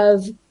matter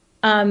of,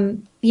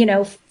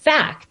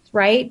 fact,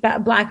 right?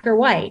 Black or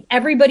white.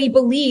 Everybody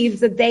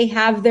believes that they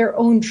have their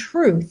own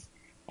truth.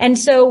 And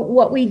so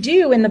what we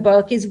do in the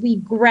book is we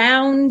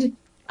ground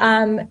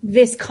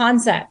this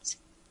concept.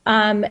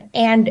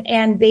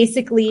 And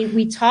basically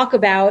we talk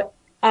about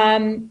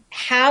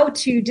how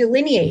to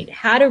delineate,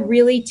 how to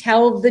really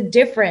tell the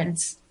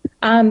difference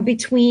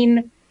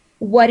between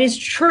what is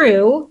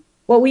true,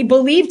 what we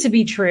believe to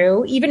be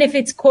true, even if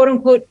it's quote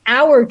unquote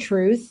our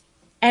truth,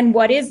 and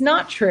what is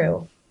not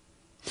true.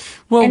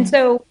 Well, and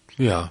so,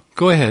 yeah,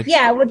 go ahead.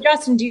 Yeah. Well,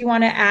 Justin, do you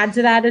want to add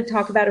to that to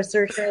talk about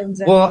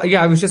assertions? Well,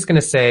 yeah, I was just going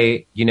to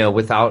say,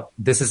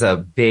 this is a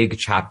big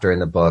chapter in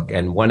the book.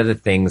 And one of the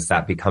things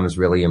that becomes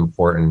really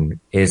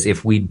important is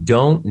if we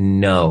don't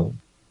know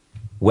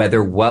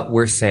whether what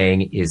we're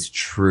saying is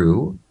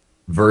true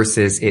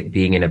versus it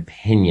being an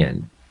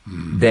opinion,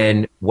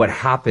 then what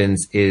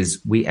happens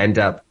is we end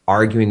up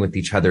arguing with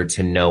each other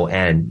to no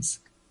ends,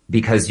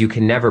 because you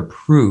can never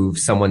prove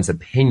someone's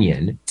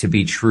opinion to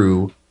be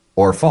true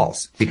or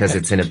false because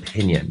it's an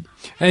opinion.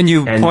 And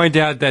you point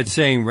out that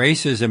saying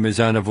racism is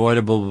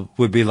unavoidable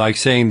would be like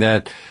saying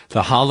that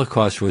the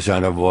Holocaust was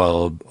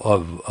unavoidable,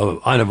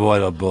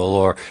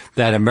 or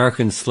that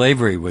American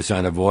slavery was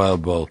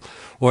unavoidable,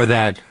 or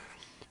that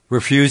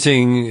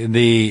refusing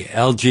the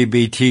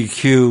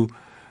LGBTQ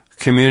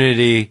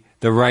community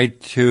the right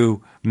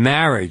to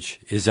marriage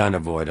is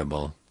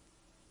unavoidable.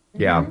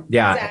 Yeah.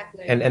 Yeah.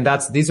 Exactly. And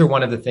these are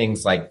one of the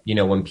things, like,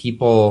 when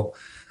people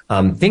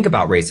think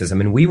about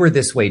racism, and we were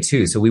this way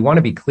too. So we want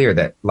to be clear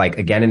that, like,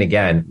 again and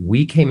again,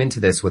 we came into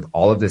this with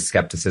all of this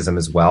skepticism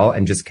as well,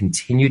 and just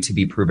continue to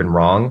be proven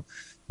wrong,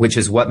 which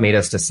is what made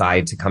us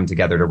decide to come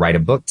together to write a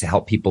book to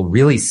help people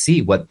really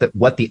see what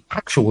the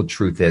actual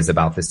truth is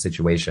about this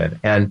situation.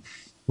 And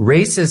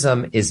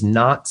racism is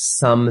not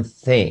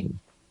something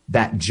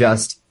that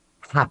just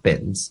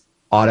happens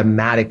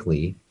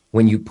automatically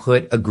when you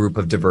put a group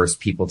of diverse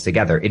people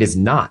together. It is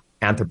not.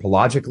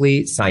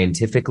 Anthropologically,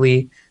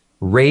 scientifically,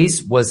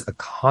 race was a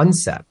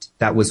concept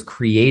that was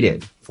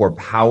created for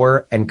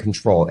power and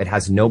control. It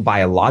has no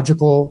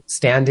biological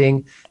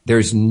standing.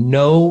 There's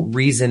no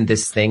reason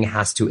this thing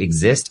has to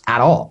exist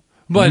at all.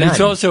 But None. It's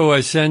also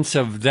a sense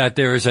of that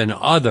there is an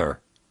other.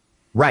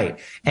 Right.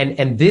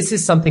 And this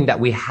is something that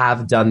we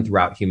have done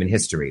throughout human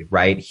history,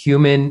 right?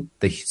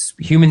 The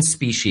human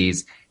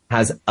species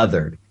has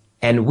othered,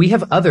 and we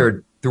have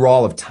othered through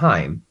all of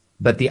time.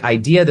 But the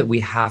idea that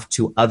we have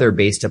to other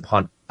based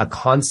upon a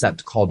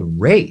concept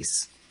called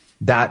race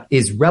that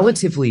is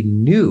relatively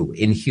new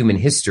in human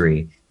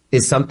history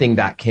is something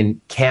that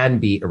can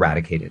be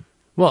eradicated.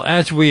 Well,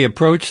 as we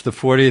approach the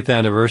 40th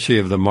anniversary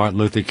of the Martin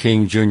Luther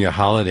King Jr.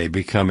 holiday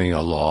becoming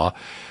a law,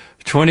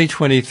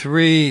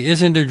 2023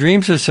 isn't a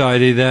dream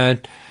society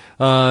that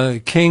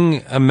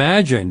King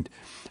imagined.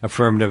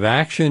 Affirmative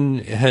action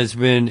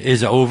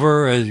is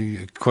over,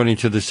 according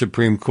to the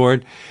Supreme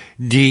Court.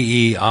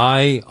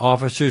 DEI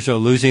officers are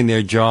losing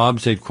their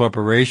jobs at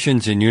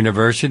corporations and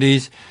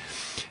universities.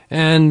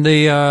 And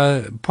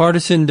the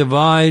partisan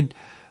divide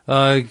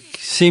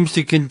seems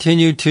to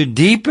continue to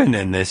deepen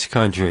in this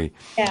country.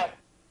 Yeah.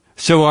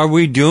 So are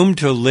we doomed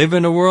to live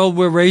in a world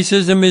where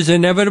racism is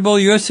inevitable?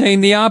 You're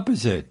saying the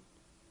opposite.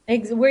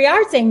 We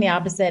are saying the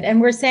opposite. And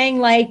we're saying,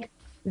 like,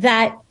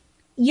 that,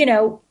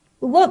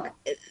 look,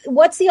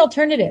 what's the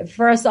alternative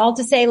for us all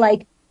to say,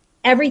 like,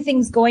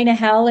 everything's going to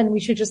hell and we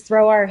should just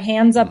throw our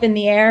hands up in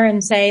the air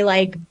and say,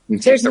 like,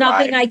 there's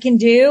nothing I can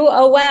do?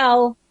 Oh,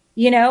 well,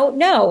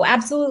 no,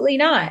 absolutely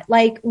not.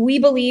 Like, we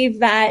believe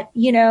that,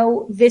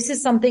 this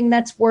is something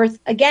that's worth,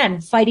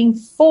 again, fighting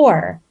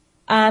for,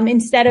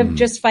 instead of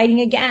just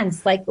fighting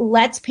against. Like,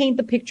 let's paint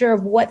the picture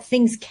of what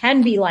things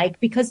can be like,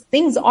 because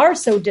things are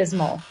so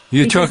dismal.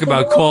 You talk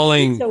about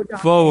calling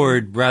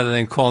forward rather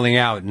than calling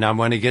out, and I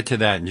want to get to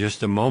that in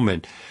just a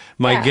moment.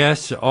 My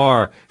guests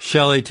are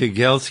Shelly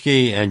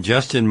Tygielski and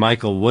Justin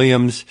Michael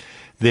Williams.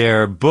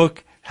 Their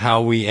book,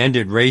 How We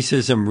Ended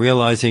Racism,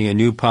 Realizing a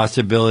New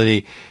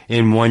Possibility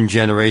in One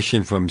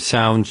Generation, from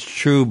Sounds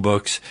True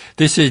Books.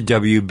 This is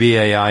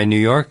WBAI New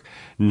York,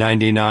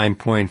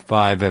 99.5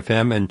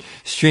 FM, and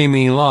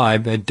streaming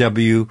live at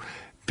WBAI.org.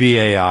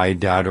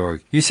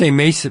 You say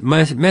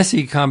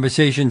messy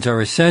conversations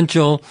are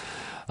essential.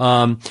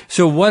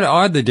 So what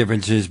are the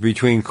differences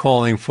between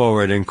calling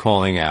forward and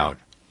calling out?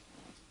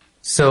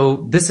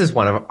 So this is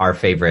one of our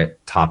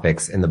favorite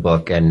topics in the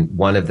book, and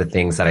one of the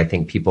things that I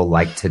think people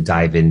like to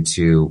dive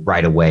into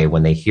right away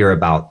when they hear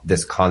about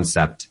this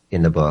concept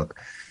in the book.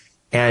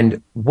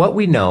 And what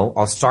we know,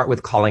 I'll start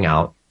with calling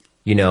out.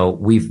 No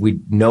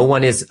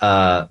one is,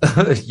 no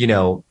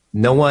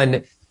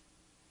one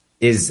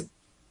is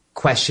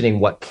questioning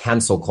what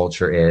cancel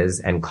culture is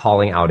and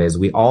calling out is.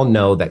 We all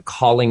know that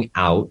calling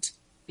out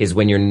is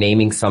when you're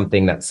naming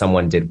something that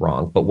someone did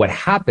wrong. But what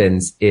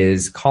happens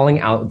is calling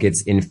out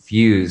gets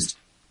infused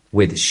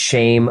with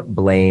shame,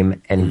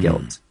 blame, and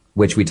guilt,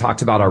 which we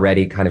talked about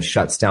already, kind of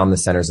shuts down the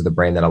centers of the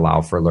brain that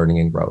allow for learning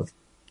and growth.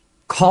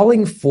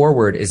 Calling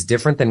forward is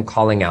different than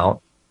calling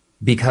out,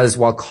 because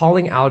while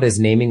calling out is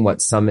naming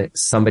what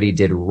somebody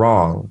did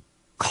wrong,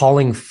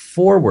 calling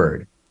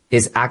forward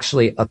is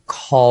actually a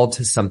call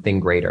to something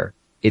greater.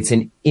 It's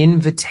an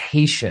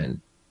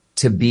invitation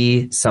to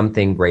be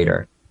something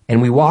greater.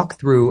 And we walk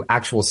through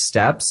actual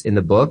steps in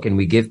the book, and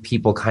we give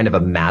people kind of a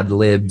Mad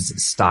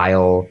Libs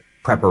style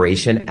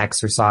preparation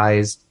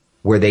exercise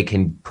where they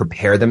can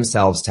prepare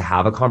themselves to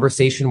have a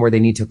conversation where they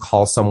need to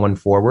call someone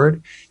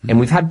forward. And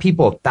we've had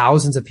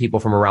thousands of people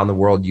from around the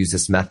world use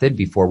this method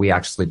before we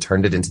actually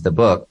turned it into the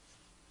book,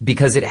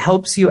 because it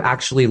helps you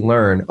actually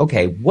learn,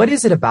 okay, what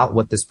is it about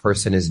what this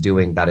person is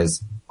doing that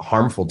is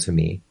harmful to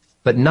me?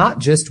 But not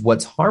just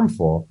what's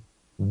harmful,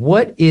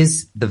 what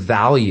is the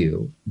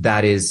value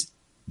that is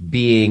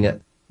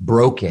being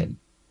broken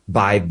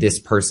by this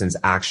person's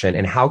action,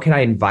 and how can I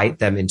invite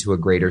them into a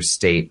greater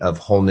state of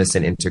wholeness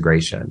and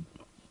integration?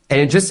 And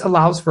it just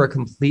allows for a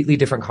completely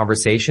different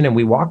conversation. And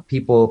we walk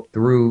people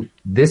through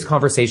this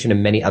conversation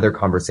and many other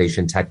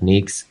conversation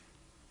techniques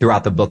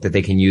throughout the book that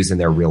they can use in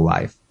their real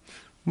life.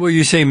 Well,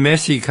 you say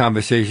messy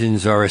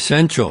conversations are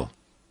essential.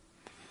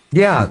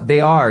 Yeah, they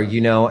are,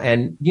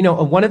 and,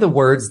 one of the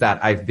words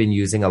that I've been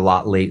using a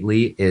lot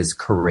lately is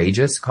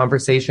courageous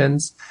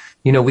conversations.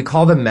 We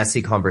call them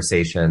messy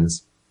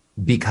conversations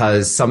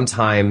because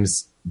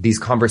sometimes these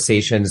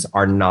conversations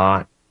are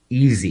not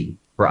easy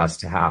for us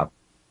to have,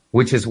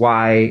 which is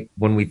why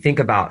when we think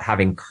about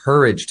having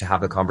courage to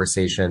have the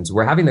conversations,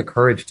 we're having the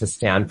courage to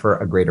stand for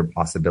a greater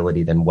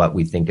possibility than what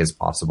we think is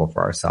possible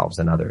for ourselves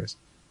and others.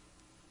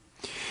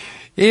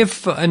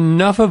 If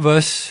enough of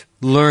us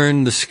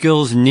learn the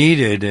skills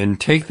needed and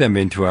take them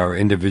into our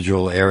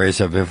individual areas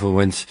of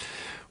influence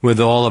with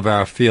all of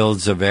our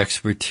fields of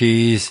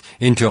expertise,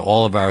 into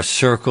all of our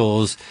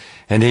circles,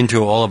 and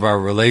into all of our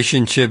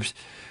relationships,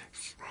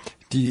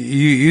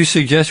 you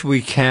suggest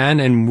we can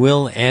and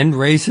will end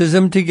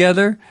racism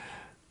together?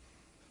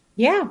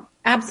 Yeah,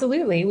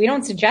 absolutely. We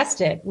don't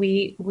suggest it.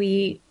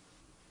 We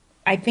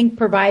I think,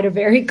 provide a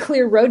very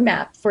clear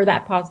roadmap for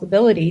that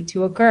possibility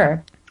to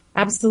occur.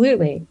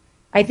 Absolutely.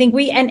 I think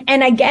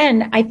and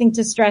again, I think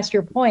to stress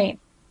your point,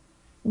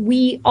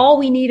 all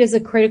we need is a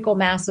critical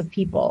mass of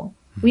people.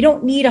 We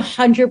don't need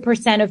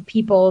 100% of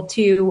people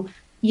to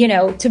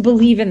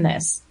believe in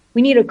this.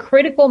 We need a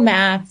critical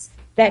mass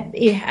that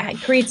it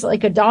creates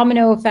like a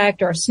domino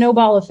effect or a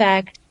snowball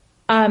effect,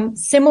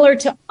 similar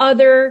to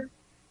other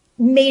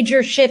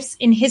major shifts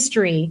in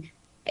history,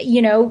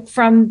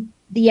 from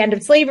the end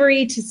of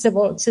slavery to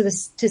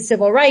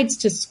civil rights,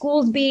 to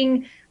schools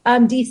being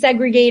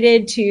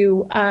desegregated,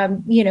 to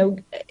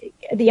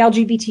the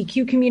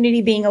LGBTQ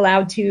community being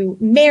allowed to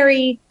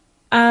marry,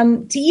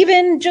 to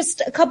even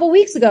just a couple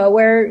weeks ago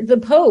where the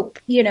Pope,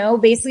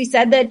 basically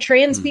said that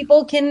trans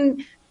people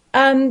can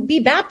be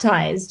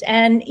baptized,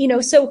 and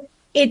so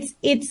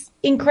it's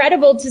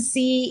incredible to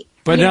see.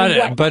 But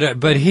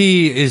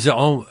he is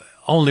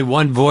only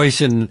one voice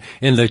in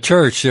the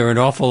church. There are an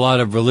awful lot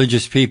of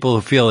religious people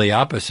who feel the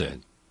opposite.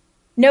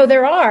 No,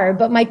 there are.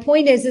 But my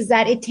point is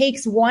that it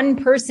takes one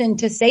person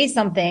to say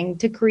something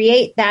to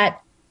create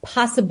that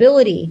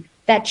possibility,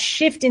 that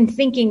shift in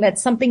thinking that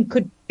something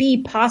could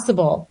be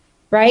possible,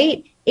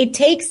 right? It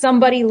takes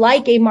somebody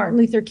like a Martin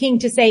Luther King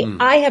to say,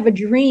 I have a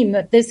dream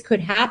that this could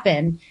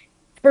happen,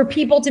 for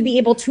people to be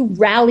able to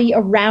rally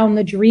around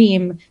the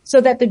dream so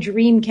that the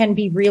dream can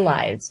be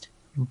realized.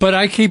 But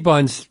I keep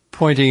on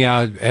pointing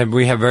out, and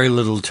we have very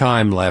little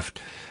time left,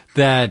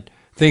 that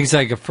things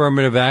like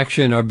affirmative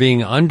action are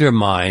being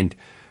undermined.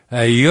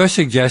 You're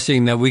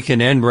suggesting that we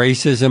can end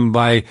racism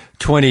by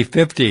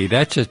 2050.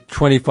 That's just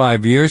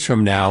 25 years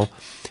from now.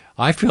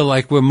 I feel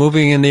like we're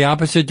moving in the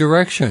opposite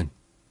direction.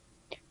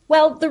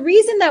 Well, the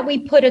reason that we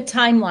put a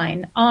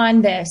timeline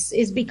on this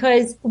is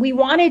because we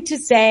wanted to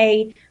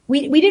say,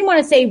 we didn't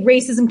want to say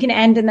racism can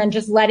end and then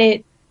just let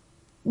it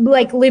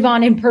live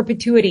on in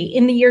perpetuity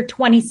in the year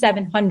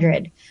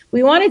 2700.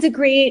 We wanted to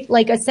create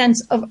a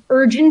sense of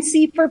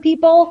urgency for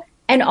people,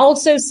 and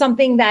also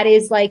something that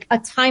is like a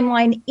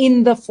timeline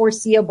in the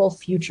foreseeable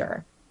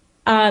future.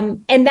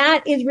 And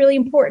that is really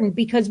important,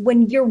 because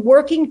when you're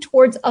working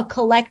towards a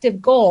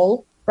collective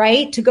goal,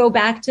 right? To go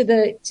back to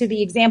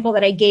the example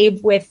that I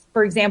gave with,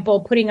 for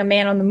example, putting a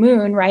man on the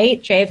moon,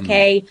 right?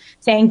 JFK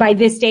saying by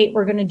this date,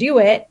 we're going to do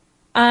it.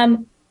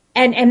 And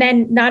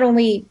then not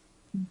only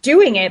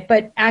doing it,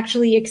 but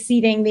actually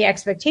exceeding the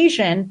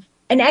expectation.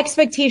 An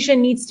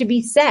expectation needs to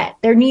be set.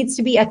 There needs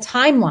to be a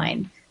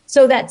timeline.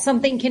 so that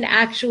something can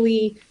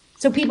actually,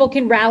 so people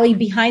can rally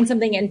behind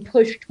something and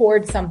push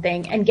towards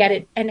something and get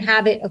it and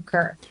have it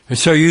occur.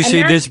 So you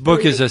see this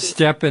book is a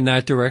step in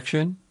that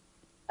direction?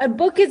 This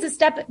book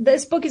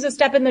is a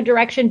step in the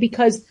direction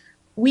because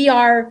we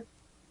are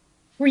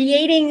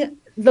creating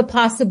the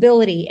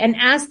possibility and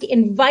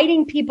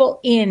inviting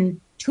people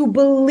in to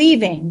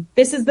believing,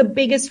 this is the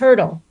biggest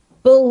hurdle,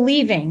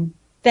 believing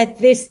that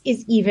this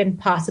is even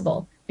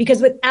possible.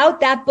 Because without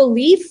that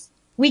belief,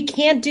 we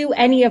can't do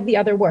any of the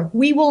other work.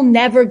 We will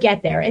never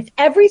get there. If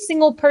every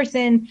single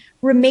person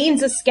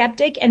remains a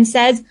skeptic and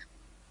says,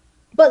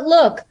 but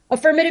look,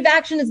 affirmative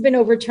action has been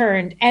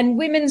overturned and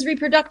women's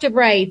reproductive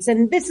rights,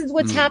 and this is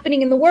what's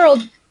happening in the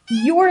world,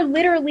 you're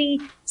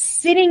literally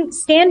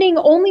standing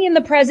only in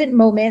the present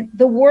moment.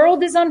 The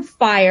world is on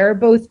fire,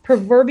 both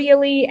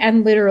proverbially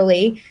and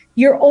literally.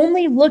 You're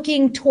only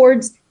looking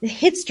towards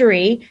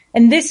history,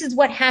 and this is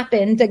what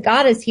happened that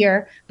got us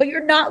here, but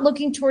you're not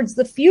looking towards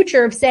the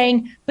future of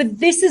saying, but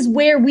this is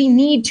where we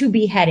need to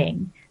be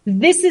heading.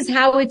 This is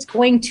how it's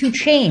going to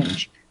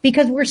change,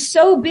 because we're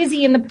so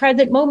busy in the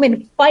present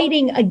moment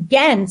fighting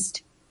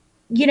against,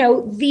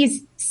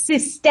 these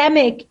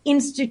systemic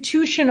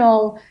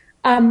institutional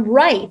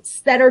rights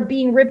that are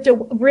being ripped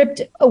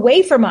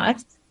away from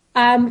us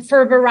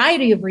for a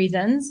variety of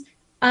reasons,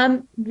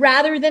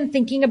 rather than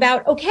thinking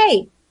about,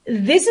 okay,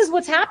 this is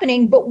what's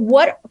happening, but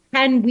what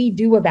can we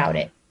do about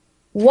it?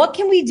 What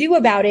can we do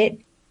about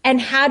it, and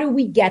how do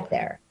we get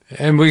there?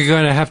 And we're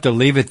going to have to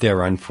leave it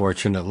there,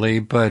 unfortunately,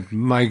 but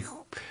my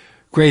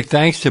great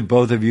thanks to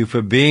both of you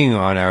for being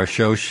on our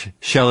show,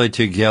 Shelly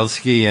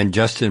Tygielski and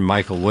Justin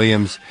Michael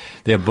Williams.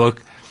 Their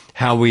book,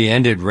 How We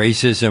Ended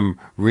Racism,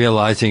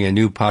 Realizing a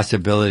New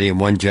Possibility in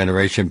One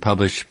Generation,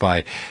 published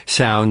by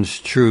Sounds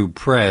True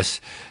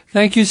Press.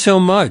 Thank you so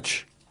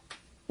much.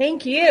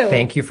 Thank you.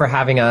 Thank you for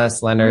having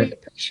us, Leonard. We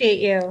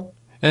appreciate you.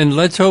 And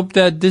let's hope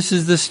that this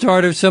is the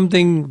start of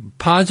something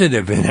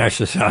positive in our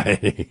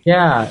society.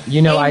 Yeah.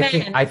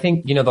 Amen. I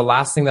think, the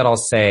last thing that I'll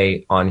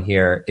say on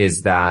here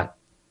is that,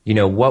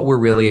 what we're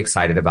really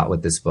excited about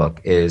with this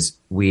book is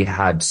we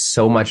had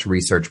so much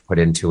research put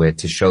into it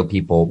to show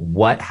people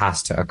what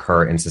has to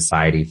occur in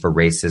society for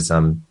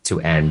racism to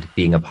end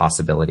being a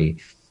possibility.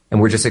 And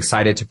we're just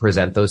excited to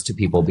present those to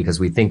people because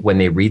we think when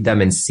they read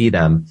them and see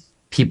them,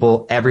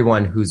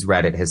 everyone who's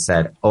read it has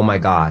said, oh my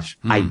gosh,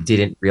 I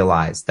didn't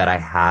realize that I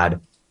had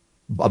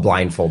a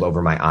blindfold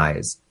over my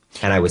eyes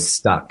and I was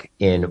stuck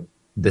in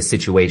the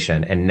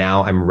situation. And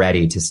now I'm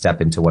ready to step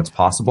into what's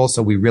possible.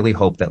 So we really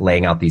hope that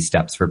laying out these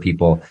steps for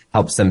people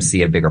helps them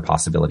see a bigger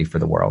possibility for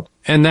the world.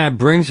 And that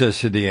brings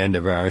us to the end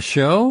of our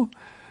show.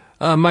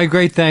 My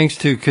great thanks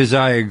to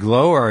Keziah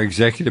Glow, our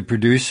executive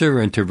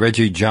producer, and to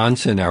Reggie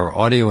Johnson, our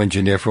audio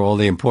engineer, for all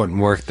the important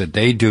work that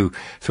they do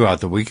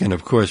throughout the week. And,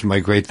 of course, my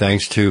great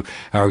thanks to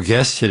our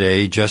guests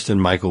today,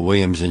 Justin Michael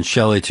Williams and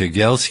Shelly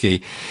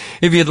Tygielski.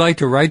 If you'd like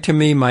to write to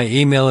me, my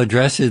email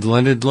address is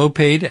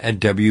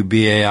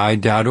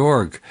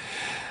leonardlopate@wbai.org.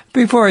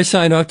 Before I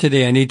sign off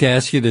today, I need to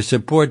ask you to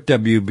support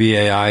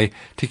WBAI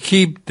to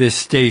keep this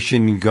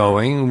station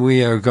going.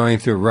 We are going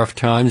through rough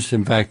times.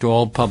 In fact,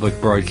 all public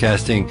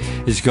broadcasting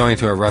is going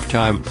through a rough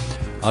time.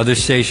 Other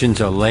stations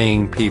are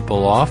laying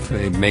people off.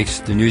 It makes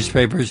the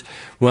newspapers.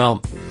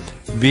 Well,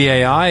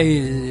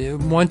 BAI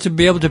wants to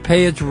be able to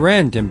pay its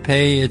rent and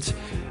pay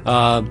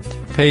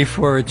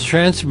for its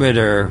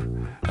transmitter,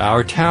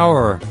 our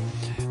tower.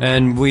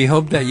 And we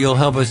hope that you'll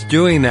help us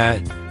do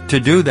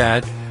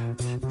that.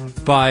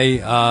 By,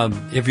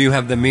 if you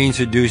have the means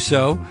to do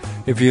so,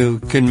 if you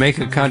can make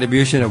a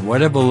contribution at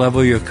whatever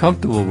level you're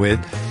comfortable with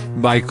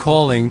by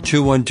calling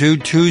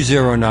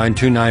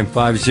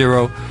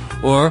 212-209-2950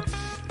 or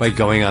by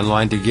going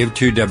online to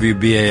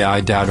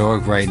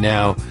give2wbai.org right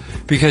now,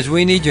 because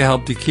we need your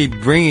help to keep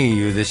bringing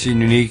you this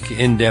unique,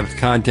 in-depth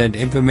content,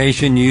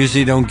 information you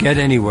usually don't get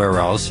anywhere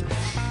else.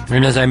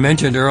 And as I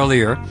mentioned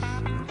earlier,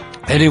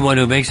 anyone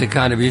who makes a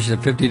contribution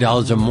of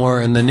 $50 or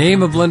more in the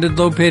name of Leonard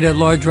Lopate at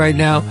large right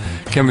now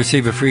can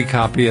receive a free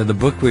copy of the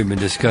book we've been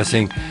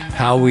discussing,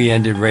 How We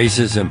Ended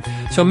Racism.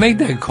 So make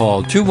that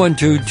call,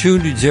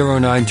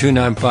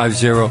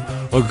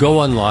 212-209-2950, or go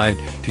online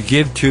to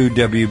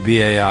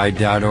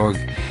give2wbai.org.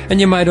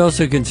 And you might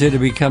also consider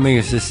becoming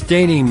a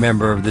sustaining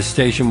member of the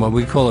station, what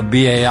we call a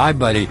BAI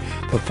buddy,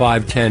 for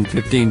 $5, $10,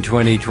 $15,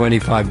 $20,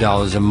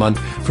 $25 a month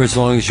for as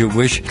long as you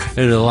wish.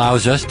 It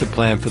allows us to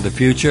plan for the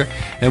future.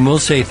 And we'll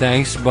say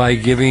thanks by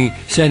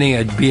sending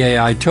a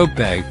BAI tote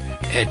bag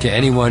to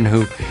anyone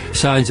who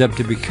signs up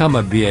to become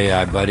a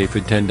BAI buddy for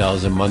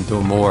 $10 a month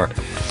or more.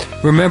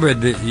 Remember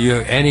that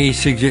any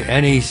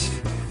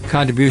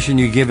contribution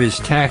you give is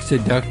tax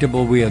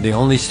deductible. We are the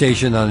only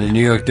station on the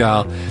New York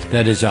dial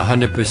that is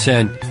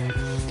 100%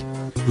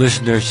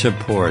 listener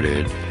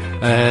supported.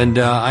 And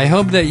I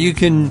hope that you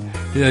can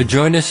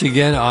join us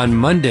again on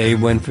Monday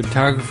when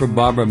photographer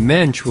Barbara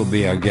Mensch will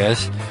be our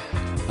guest.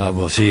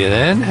 We'll see you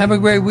then. Have a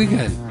great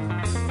weekend.